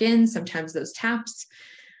 helps check in. Sometimes those taps.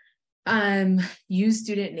 Use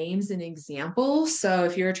student names and examples. So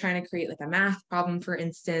if you're trying to create like a math problem, for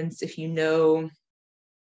instance, if you know,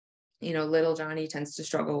 little Johnny tends to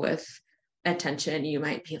struggle with attention, you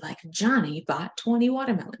might be like, Johnny bought 20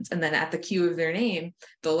 watermelons. And then at the cue of their name,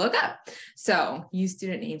 they'll look up. So use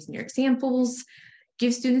student names in your examples.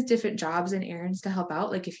 Give students different jobs and errands to help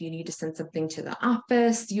out. Like if you need to send something to the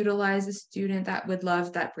office, utilize a student that would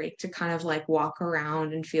love that break to kind of like walk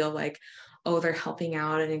around and feel like, oh, they're helping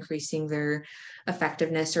out and increasing their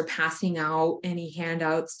effectiveness, or passing out any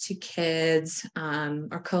handouts to kids,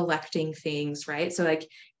 or collecting things, right? So like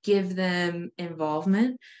give them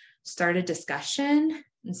involvement, start a discussion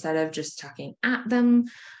instead of just talking at them,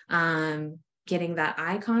 getting that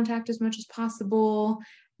eye contact as much as possible,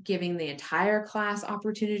 giving the entire class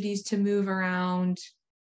opportunities to move around.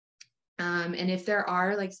 And if there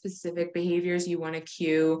are like specific behaviors you want to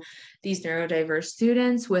cue these neurodiverse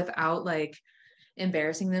students without like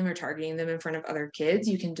embarrassing them or targeting them in front of other kids,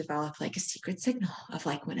 you can develop like a secret signal of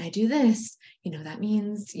like, when I do this, that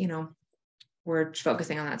means, we're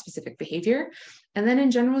focusing on that specific behavior. And then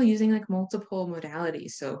in general, using like multiple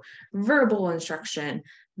modalities. So verbal instruction,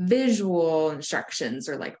 visual instructions,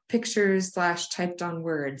 or like pictures / typed on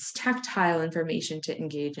words, tactile information to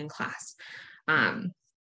engage in class.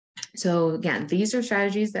 So again, these are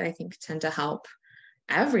strategies that I think tend to help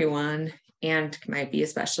everyone and might be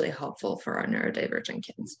especially helpful for our neurodivergent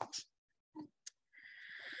kids.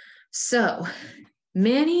 So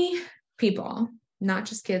many people, not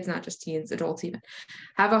just kids, not just teens, adults even,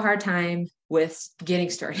 have a hard time with getting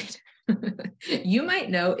started. You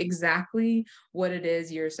might know exactly what it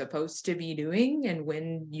is you're supposed to be doing and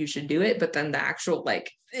when you should do it, but then the actual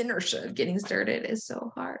like inertia of getting started is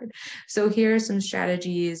so hard. So here are some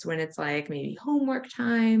strategies when it's like maybe homework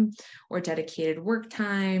time or dedicated work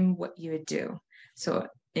time, what you would do. So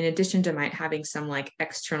in addition to having some like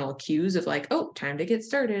external cues of like, oh, time to get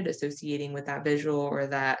started, associating with that visual or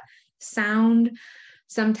that sound,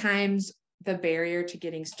 sometimes the barrier to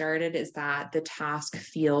getting started is that the task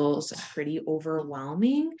feels pretty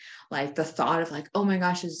overwhelming. Like the thought of like, oh my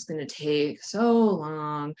gosh, this is going to take so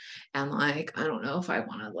long. And like, I don't know if I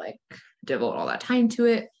want to like devote all that time to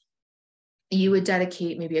it. You would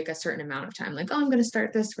dedicate maybe like a certain amount of time. Like, oh, I'm going to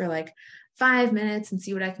start this for like 5 minutes and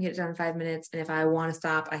see what I can get done in 5 minutes. And if I want to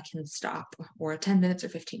stop, I can stop, or 10 minutes or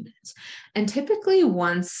 15 minutes. And typically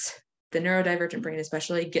once the neurodivergent brain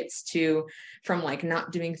especially gets to from like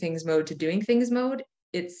not doing things mode to doing things mode,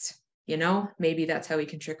 it's, maybe that's how we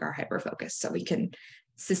can trick our hyperfocus. So we can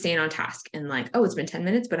sustain on task and like, oh, it's been 10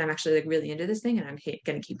 minutes, but I'm actually like really into this thing and I'm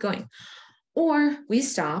going to keep going. Or we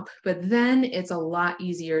stop, but then it's a lot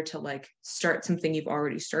easier to like start something you've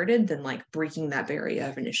already started than like breaking that barrier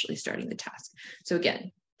of initially starting the task. So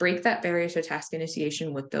again, break that barrier to task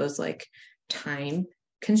initiation with those like time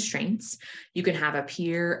constraints. You can have a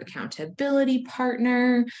peer accountability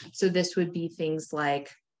partner. So this would be things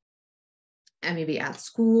like, and maybe at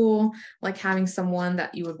school, like having someone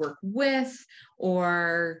that you would work with,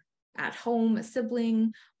 or at home, a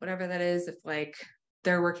sibling, whatever that is. If like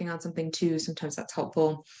they're working on something too, sometimes that's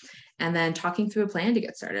helpful. And then talking through a plan to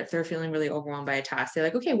get started. If they're feeling really overwhelmed by a task, they're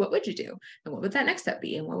like, okay, what would you do? And what would that next step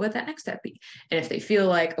be? And what would that next step be? And if they feel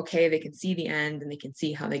like, okay, they can see the end and they can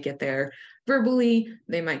see how they get there verbally,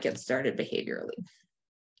 they might get started behaviorally.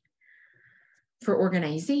 For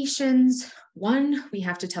organizations, one, we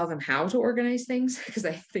have to tell them how to organize things, because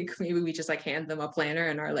I think maybe we just like hand them a planner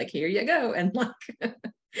and are like, here you go. And like,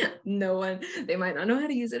 no one, they might not know how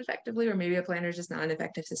to use it effectively, or maybe a planner is just not an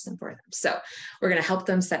effective system for them. So we're going to help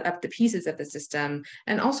them set up the pieces of the system,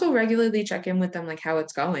 and also regularly check in with them, like how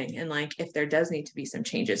it's going, and like if there does need to be some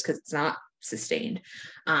changes because it's not sustained.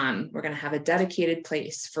 We're going to have a dedicated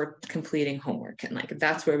place for completing homework, and like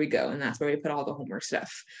that's where we go, and that's where we put all the homework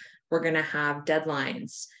stuff. We're going to have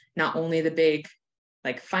deadlines, not only the big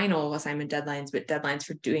like final assignment deadlines, but deadlines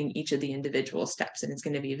for doing each of the individual steps. And it's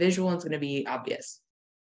going to be visual, and it's going to be obvious.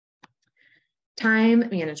 Time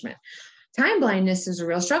management. Time blindness is a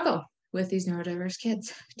real struggle with these neurodiverse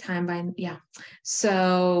kids.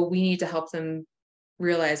 So we need to help them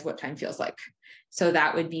realize what time feels like. So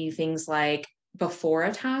that would be things like before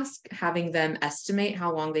a task, having them estimate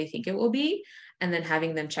how long they think it will be, and then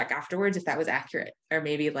having them check afterwards if that was accurate. Or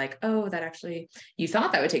maybe like, oh, that actually, you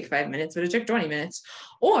thought that would take 5 minutes, but it took 20 minutes.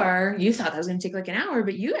 Or you thought that was going to take like an hour,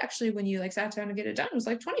 but you actually, when you like sat down to get it done, it was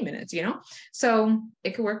like 20 minutes, you know? So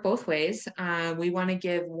it could work both ways. We want to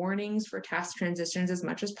give warnings for task transitions as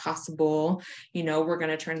much as possible. You know, we're going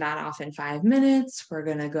to turn that off in 5 minutes. We're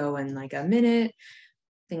going to go in like a minute,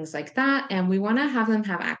 things like that. And we want to have them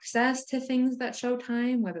have access to things that show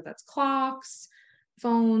time, whether that's clocks,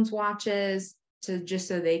 phones, watches, to just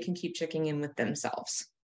so they can keep checking in with themselves.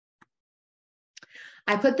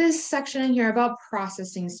 I put this section in here about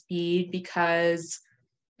processing speed because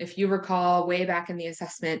if you recall way back in the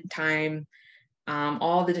assessment time,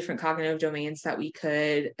 all the different cognitive domains that we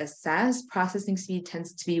could assess, processing speed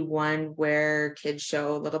tends to be one where kids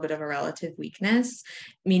show a little bit of a relative weakness,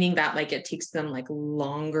 meaning that like it takes them like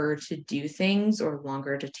longer to do things or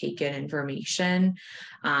longer to take in information.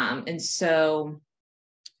 And so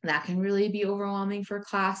that can really be overwhelming for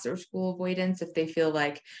class or school avoidance if they feel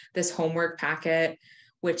like this homework packet,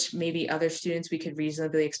 which maybe other students we could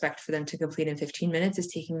reasonably expect for them to complete in 15 minutes, is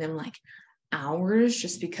taking them like hours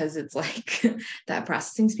just because it's like that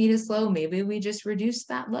processing speed is slow. Maybe we just reduce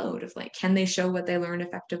that load of like, can they show what they learned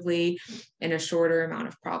effectively in a shorter amount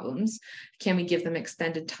of problems? Can we give them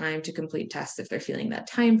extended time to complete tests if they're feeling that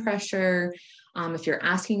time pressure? If you're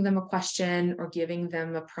asking them a question or giving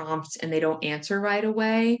them a prompt and they don't answer right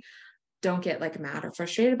away, don't get like mad or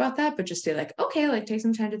frustrated about that, but just say like, okay, like take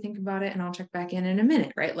some time to think about it and I'll check back in a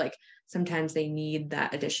minute, right? Like sometimes they need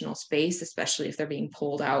that additional space, especially if they're being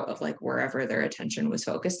pulled out of like wherever their attention was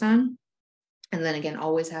focused on. And then again,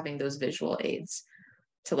 always having those visual aids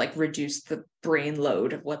to like reduce the brain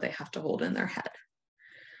load of what they have to hold in their head.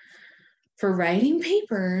 For writing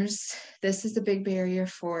papers, this is a big barrier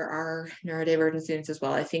for our neurodivergent students as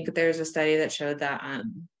well. I think there's a study that showed that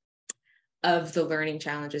of the learning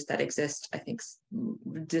challenges that exist, I think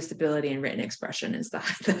disability and written expression is the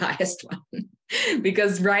highest one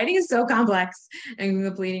because writing is so complex, and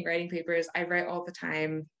completing writing papers, I write all the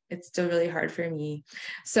time. It's still really hard for me.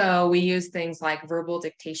 So we use things like verbal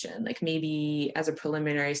dictation, like maybe as a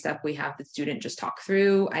preliminary step, we have the student just talk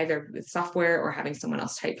through either with software or having someone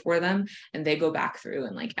else type for them, and they go back through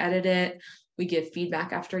and like edit it. We give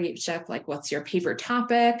feedback after each step, like what's your paper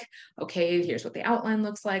topic? Okay, here's what the outline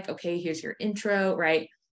looks like. Okay, here's your intro, right?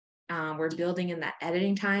 We're building in that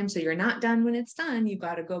editing time. So you're not done when it's done. You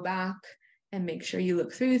got to go back and make sure you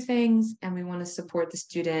look through things. And we want to support the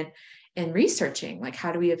student in researching, like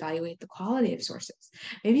how do we evaluate the quality of sources?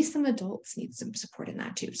 Maybe some adults need some support in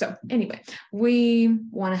that too. So anyway, we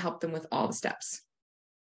want to help them with all the steps.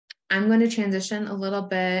 I'm going to transition a little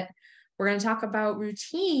bit. We're going to talk about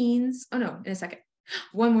routines. Oh no, in a second.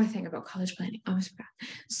 One more thing about college planning. I almost forgot.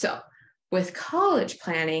 So with college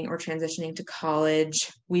planning or transitioning to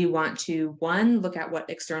college, we want to, one, look at what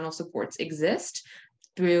external supports exist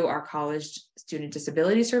through our college student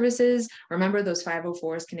disability services. Remember, those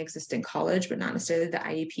 504s can exist in college, but not necessarily the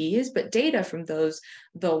IEPs, but data from those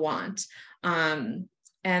they'll want. And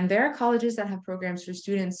there are colleges that have programs for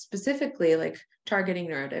students specifically like targeting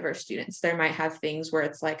neurodiverse students. There might have things where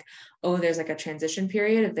it's like, oh, there's like a transition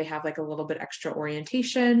period if they have like a little bit extra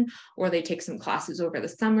orientation, or they take some classes over the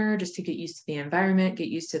summer just to get used to the environment, get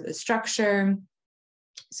used to the structure.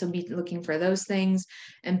 So be looking for those things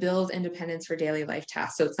and build independence for daily life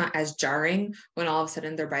tasks. So it's not as jarring when all of a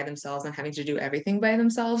sudden they're by themselves and having to do everything by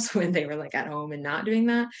themselves when they were like at home and not doing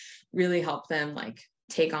that. Really help them like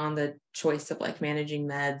take on the choice of like managing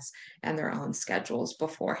meds and their own schedules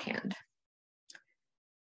beforehand.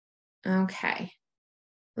 Okay,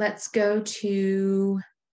 let's go to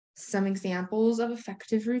some examples of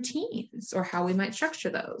effective routines or how we might structure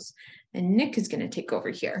those. And Nick is going to take over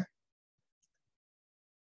here.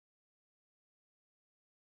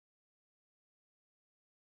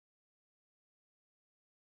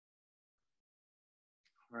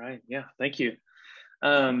 All right, yeah, thank you.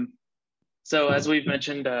 So as we've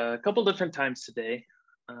mentioned a couple different times today,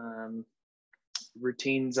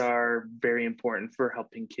 routines are very important for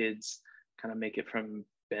helping kids kind of make it from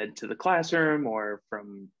bed to the classroom or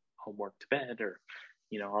from homework to bed, or,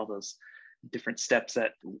 you know, all those different steps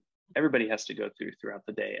that everybody has to go through throughout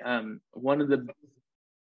the day. One of the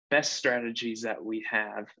best strategies that we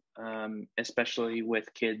have, especially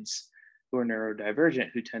with kids who are neurodivergent,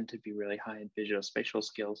 who tend to be really high in visual-spatial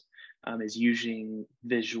skills, is using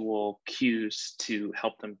visual cues to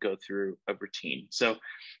help them go through a routine. So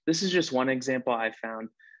this is just one example I found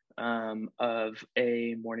of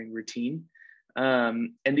a morning routine.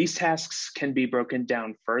 And these tasks can be broken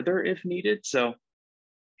down further if needed. So,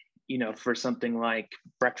 you know, for something like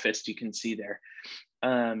breakfast, you can see there,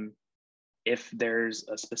 if there's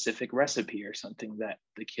a specific recipe or something that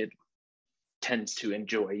the kid tends to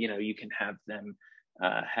enjoy, you know, you can have them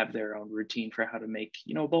have their own routine for how to make,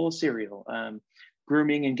 you know, a bowl of cereal.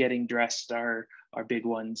 Grooming and getting dressed are big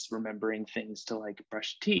ones, remembering things to like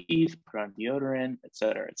brush teeth, put on deodorant, et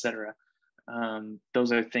cetera, et cetera.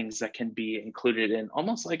 Those are things that can be included in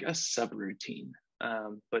almost like a subroutine,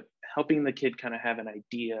 but helping the kid kind of have an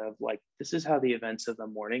idea of like, this is how the events of the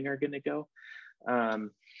morning are going to go,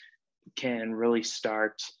 can really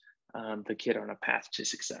start the kid on a path to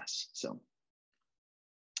success. So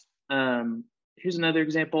here's another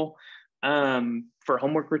example. For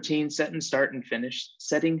homework routines, setting start and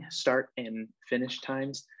finish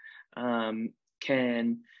times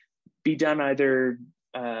can be done either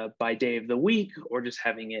by day of the week or just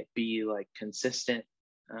having it be like consistent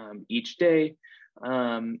each day.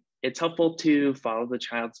 It's helpful to follow the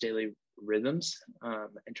child's daily rhythms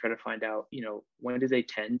and try to find out, you know, when do they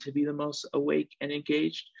tend to be the most awake and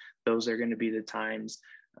engaged. Those are going to be the times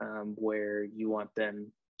where you want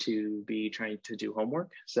them to be trying to do homework.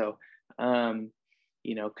 So,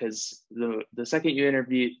 you know, because the second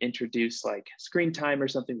you introduce like screen time or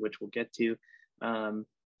something, which we'll get to,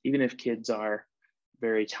 even if kids are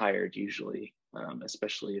very tired, usually,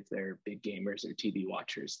 especially if they're big gamers or TV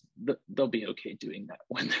watchers, they'll be okay doing that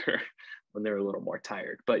when they're a little more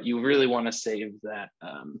tired. But you really want to save that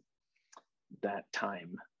that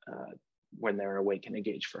time when they're awake and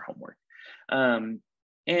engaged for homework.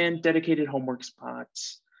 And dedicated homework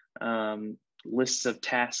spots, lists of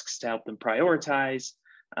tasks to help them prioritize,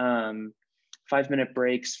 5-minute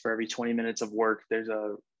breaks for every 20 minutes of work. There's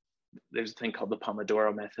a thing called the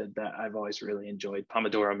Pomodoro method that I've always really enjoyed.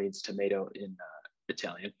 Pomodoro means tomato in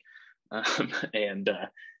Italian. And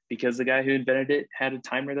because the guy who invented it had a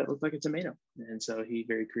timer that looked like a tomato. And so he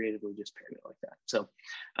very creatively just paired it like that. So,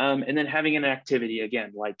 and then having an activity,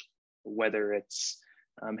 again, like whether it's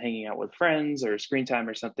hanging out with friends or screen time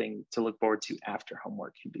or something to look forward to after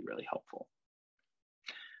homework can be really helpful.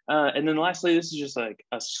 And then lastly, this is just like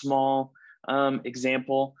a small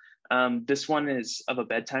example. This one is of a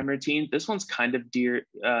bedtime routine. This one's kind of geared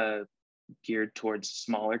towards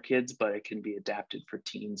smaller kids, but it can be adapted for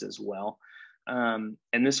teens as well. And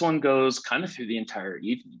this one goes kind of through the entire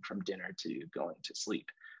evening from dinner to going to sleep.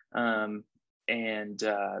 And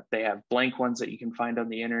they have blank ones that you can find on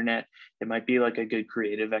the internet. It might be like a good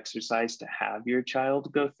creative exercise to have your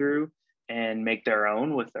child go through and make their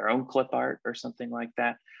own with their own clip art or something like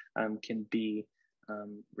that. Can be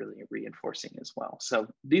really reinforcing as well. So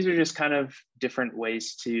these are just kind of different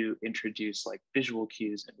ways to introduce like visual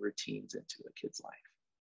cues and routines into a kid's life.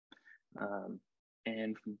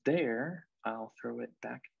 And from there, I'll throw it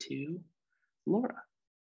back to Laura.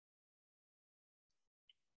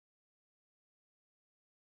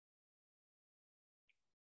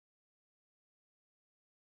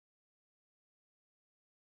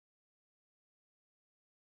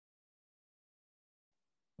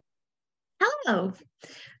 Hello.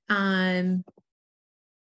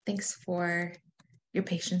 Thanks for your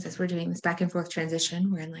patience as we're doing this back and forth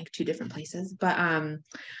transition. We're in like two different places, but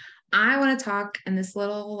I want to talk in this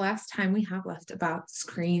little last time we have left about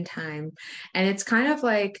screen time. And it's kind of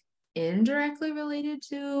like indirectly related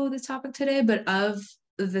to the topic today, but of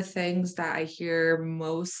the things that I hear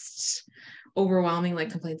most overwhelming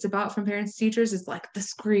like complaints about from parents and teachers is like the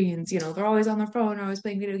screens, you know, they're always on their phone, always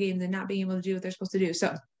playing video games and not being able to do what they're supposed to do.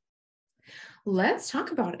 So let's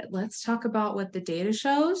talk about it. Let's talk about what the data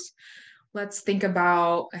shows. Let's think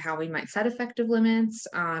about how we might set effective limits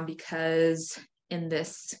because in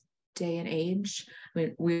this day and age, I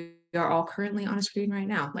mean, we are all currently on a screen right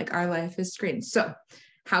now. Like our life is screen. So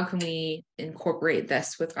how can we incorporate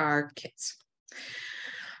this with our kids?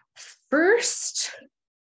 First,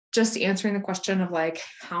 just answering the question of like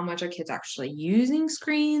how much are kids actually using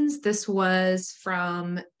screens. This was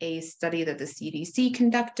from a study that the CDC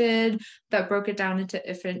conducted that broke it down into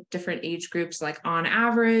different age groups. Like on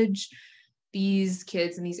average, these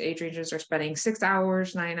kids in these age ranges are spending 6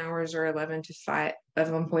 hours, 9 hours, or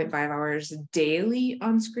 11.5 hours daily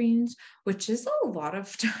on screens, which is a lot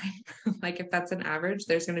of time. Like if that's an average,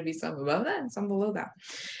 there's going to be some above that and some below that.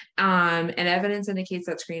 And evidence indicates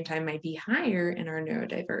that screen time might be higher in our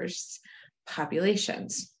neurodiverse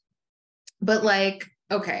populations. But like,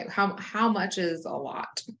 okay, how much is a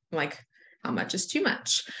lot? Like, how much is too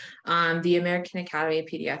much? The American Academy of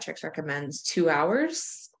Pediatrics recommends 2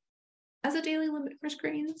 hours as a daily limit for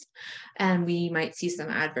screens. And we might see some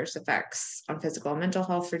adverse effects on physical and mental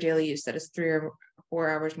health for daily use that is 3 or 4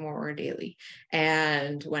 hours more daily.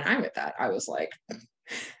 And when I read that, I was like,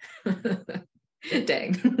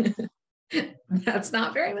 dang, that's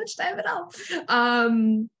not very much time at all.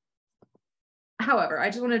 However, I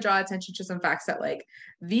just want to draw attention to some facts that like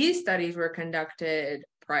these studies were conducted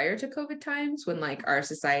prior to COVID times when like our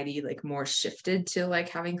society like more shifted to like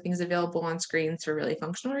having things available on screens for really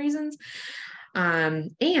functional reasons.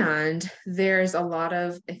 And there's a lot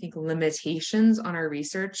of, I think, limitations on our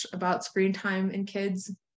research about screen time in kids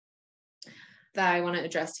that I want to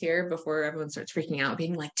address here before everyone starts freaking out,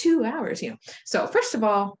 being like 2 hours, So first of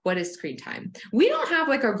all, what is screen time? We don't have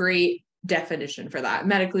like a great definition for that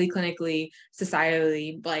medically, clinically,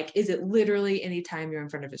 societally. Like, is it literally anytime you're in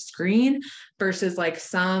front of a screen versus like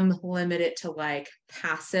some limit it to like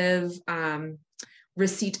passive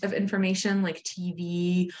receipt of information like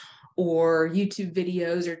TV or YouTube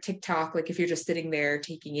videos or TikTok? Like if you're just sitting there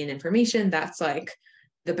taking in information, that's like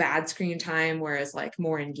the bad screen time, whereas like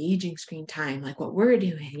more engaging screen time, like what we're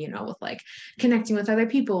doing, with like connecting with other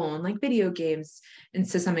people and like video games, and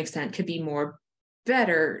to some extent could be more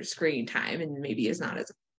better screen time and maybe is not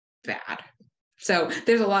as bad. So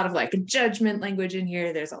there's a lot of like judgment language in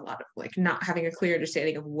here. There's a lot of like not having a clear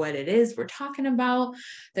understanding of what it is we're talking about.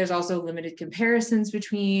 There's also limited comparisons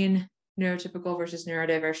between neurotypical versus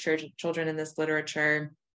neurodiverse children in this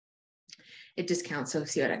literature. It discounts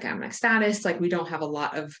socioeconomic status. Like we don't have a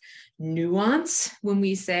lot of nuance when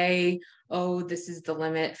we say, oh, this is the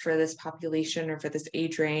limit for this population or for this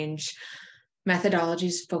age range.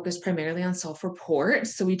 Methodologies focus primarily on self-report.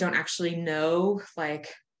 So we don't actually know like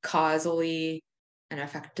causally and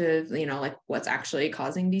effective, like what's actually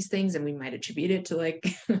causing these things. And we might attribute it to like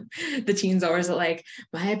the teens hours that like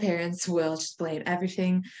my parents will just blame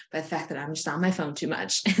everything by the fact that I'm just on my phone too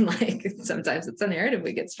much. And like sometimes it's a narrative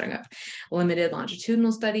we get strung up. Limited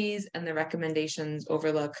longitudinal studies and the recommendations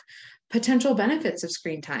overlook potential benefits of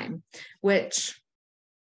screen time, which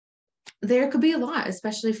there could be a lot,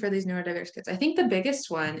 especially for these neurodiverse kids. I think the biggest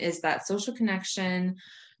one is that social connection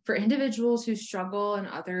for individuals who struggle in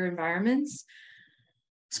other environments.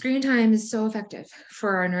 Screen time is so effective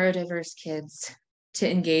for our neurodiverse kids to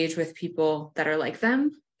engage with people that are like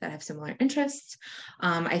them, that have similar interests.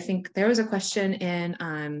 I think there was a question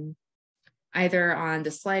in either on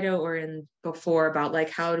the Slido or in before about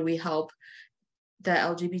like, how do we help the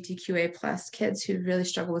LGBTQA plus kids who really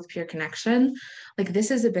struggle with peer connection? Like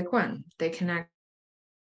this is a big one. They connect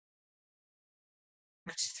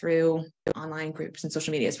through online groups and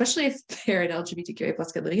social media, especially if they're an LGBTQA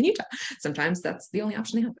plus kid living in Utah. Sometimes that's the only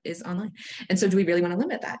option they have is online. And so do we really want to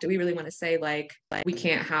limit that? Do we really want to say like we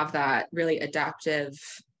can't have that really adaptive,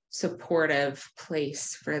 supportive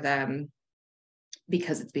place for them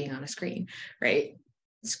because it's being on a screen, right?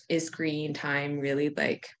 Is screen time really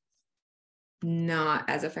like not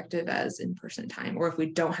as effective as in-person time? Or if we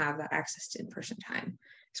don't have that access to in-person time,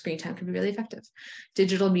 screen time can be really effective.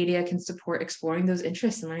 Digital media can support exploring those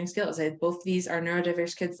interests and learning skills. Both these are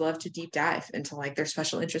neurodiverse kids love to deep dive into like their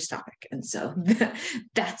special interest topic. And so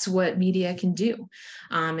that's what media can do.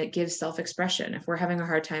 It gives self-expression. If we're having a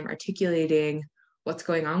hard time articulating what's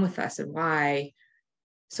going on with us and why,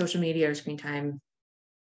 social media or screen time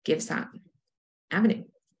gives that avenue,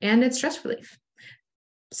 and it's stress relief.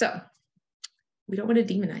 So we don't want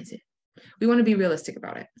to demonize it. We want to be realistic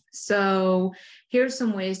about it. So here's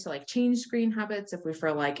some ways to like change screen habits if we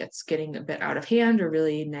feel like it's getting a bit out of hand or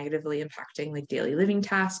really negatively impacting like daily living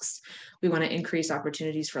tasks. We want to increase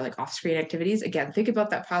opportunities for like off-screen activities. Again, think about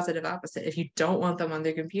that positive opposite. If you don't want them on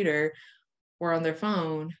their computer or on their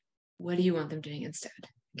phone, what do you want them doing instead?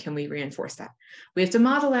 Can we reinforce that? We have to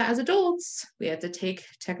model that as adults. We have to take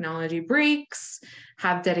technology breaks,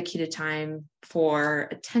 have dedicated time for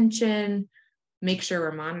attention, make sure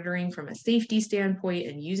we're monitoring from a safety standpoint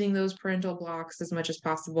and using those parental blocks as much as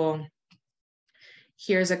possible.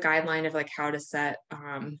 Here's a guideline of like how to set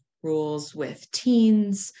rules with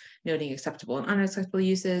teens, noting acceptable and unacceptable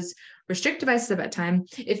uses, restrict devices at bedtime.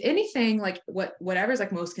 If anything, like whatever's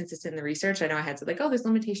like most consistent in the research, I know I had said like, oh, there's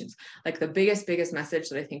limitations. Like the biggest message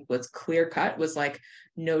that I think was clear cut was like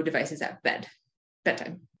no devices at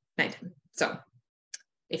bedtime, nighttime. So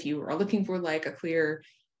if you are looking for like a clear,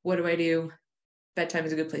 what do I do? Bedtime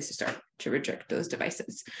is a good place to start to restrict those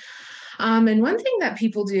devices. And one thing that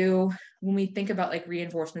people do when we think about like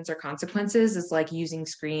reinforcements or consequences is like using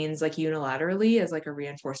screens like unilaterally as like a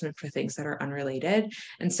reinforcement for things that are unrelated.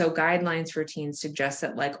 And so guidelines for teens suggest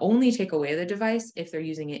that like only take away the device if they're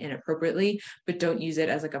using it inappropriately, but don't use it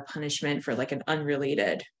as like a punishment for like an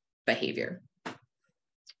unrelated behavior.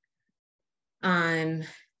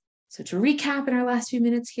 So to recap in our last few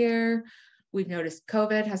minutes here, we've noticed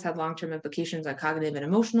COVID has had long-term implications on cognitive and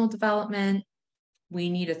emotional development. We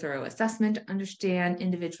need a thorough assessment to understand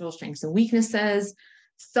individual strengths and weaknesses.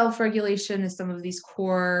 Self-regulation is some of these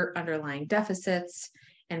core underlying deficits,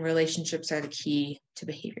 and relationships are the key to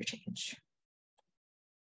behavior change.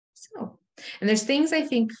 So, and there's things I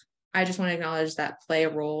think I just want to acknowledge that play a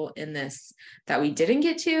role in this that we didn't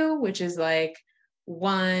get to, which is like,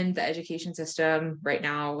 one, the education system right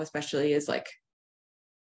now, especially, is like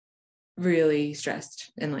really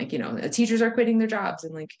stressed, and like, you know, the teachers are quitting their jobs,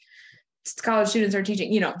 and like college students are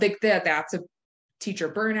teaching, you know, that's a teacher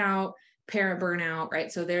burnout, parent burnout,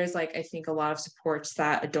 right? So there's like, I think a lot of supports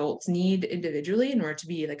that adults need individually in order to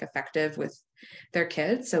be like effective with their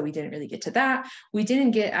kids. So we didn't really get to that. We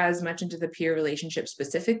didn't get as much into the peer relationship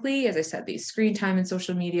specifically. As I said, these screen time and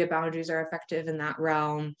social media boundaries are effective in that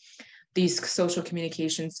realm. These social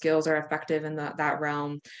communication skills are effective in that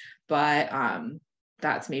realm. But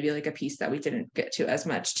that's maybe like a piece that we didn't get to as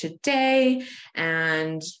much today.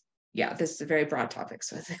 And yeah, this is a very broad topic.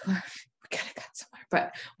 So I think we gotta got somewhere.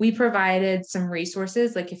 But we provided some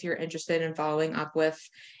resources, like if you're interested in following up with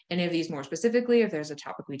any of these more specifically, if there's a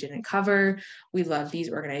topic we didn't cover, we love these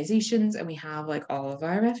organizations, and we have like all of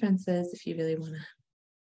our references if you really want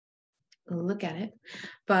to look at it.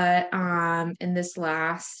 But in this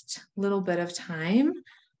last little bit of time,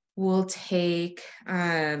 we'll take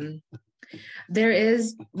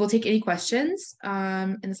we'll take any questions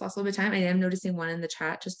in this last little bit of time. I am noticing one in the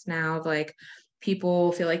chat just now of like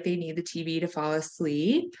people feel like they need the TV to fall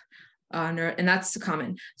asleep, and that's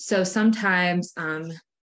common. So sometimes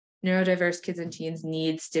neurodiverse kids and teens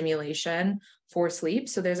need stimulation for sleep.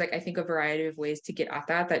 So there's like, I think, a variety of ways to get at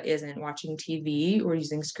that isn't watching TV or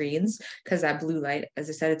using screens, because that blue light, as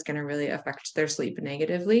I said, it's going to really affect their sleep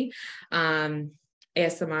negatively.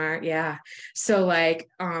 ASMR, yeah. So like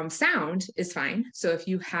sound is fine. So if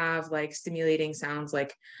you have like stimulating sounds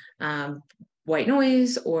like white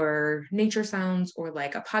noise or nature sounds, or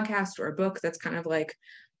like a podcast or a book that's kind of like,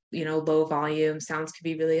 you know, low volume sounds, could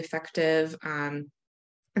be really effective.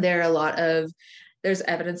 There's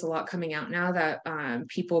evidence a lot coming out now that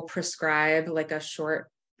people prescribe like a short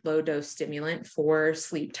low dose stimulant for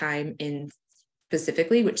sleep time in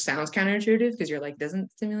specifically, which sounds counterintuitive because you're like,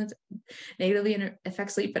 doesn't stimulants negatively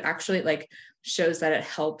affect sleep? But actually it like shows that it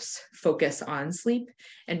helps focus on sleep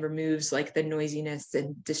and removes like the noisiness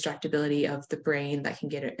and distractibility of the brain that can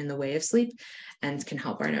get in the way of sleep and can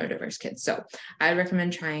help our neurodiverse kids. So I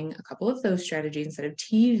recommend trying a couple of those strategies instead of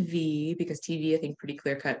TV, because TV, I think, pretty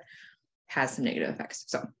clear cut has some negative effects.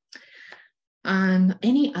 So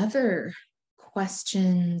any other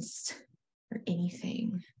questions or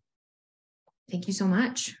anything? Thank you so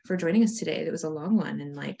much for joining us today. It was a long one,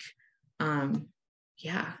 and like,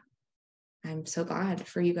 yeah, I'm so glad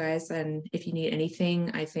for you guys. And if you need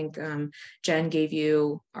anything, I think Jen gave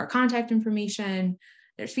you our contact information.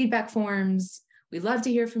 There's feedback forms. We'd love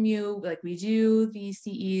to hear from you. Like, we do these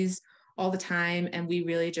CEs all the time, and we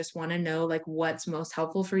really just want to know like what's most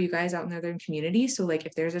helpful for you guys out in the other community. So like,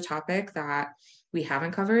 if there's a topic that we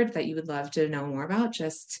haven't covered that you would love to know more about,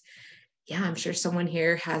 just, yeah, I'm sure someone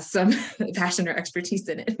here has some passion or expertise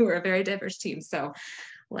in it. We're a very diverse team. So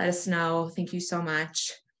let us know. Thank you so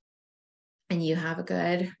much. And you have a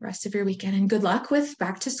good rest of your weekend, and good luck with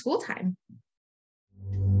back to school time.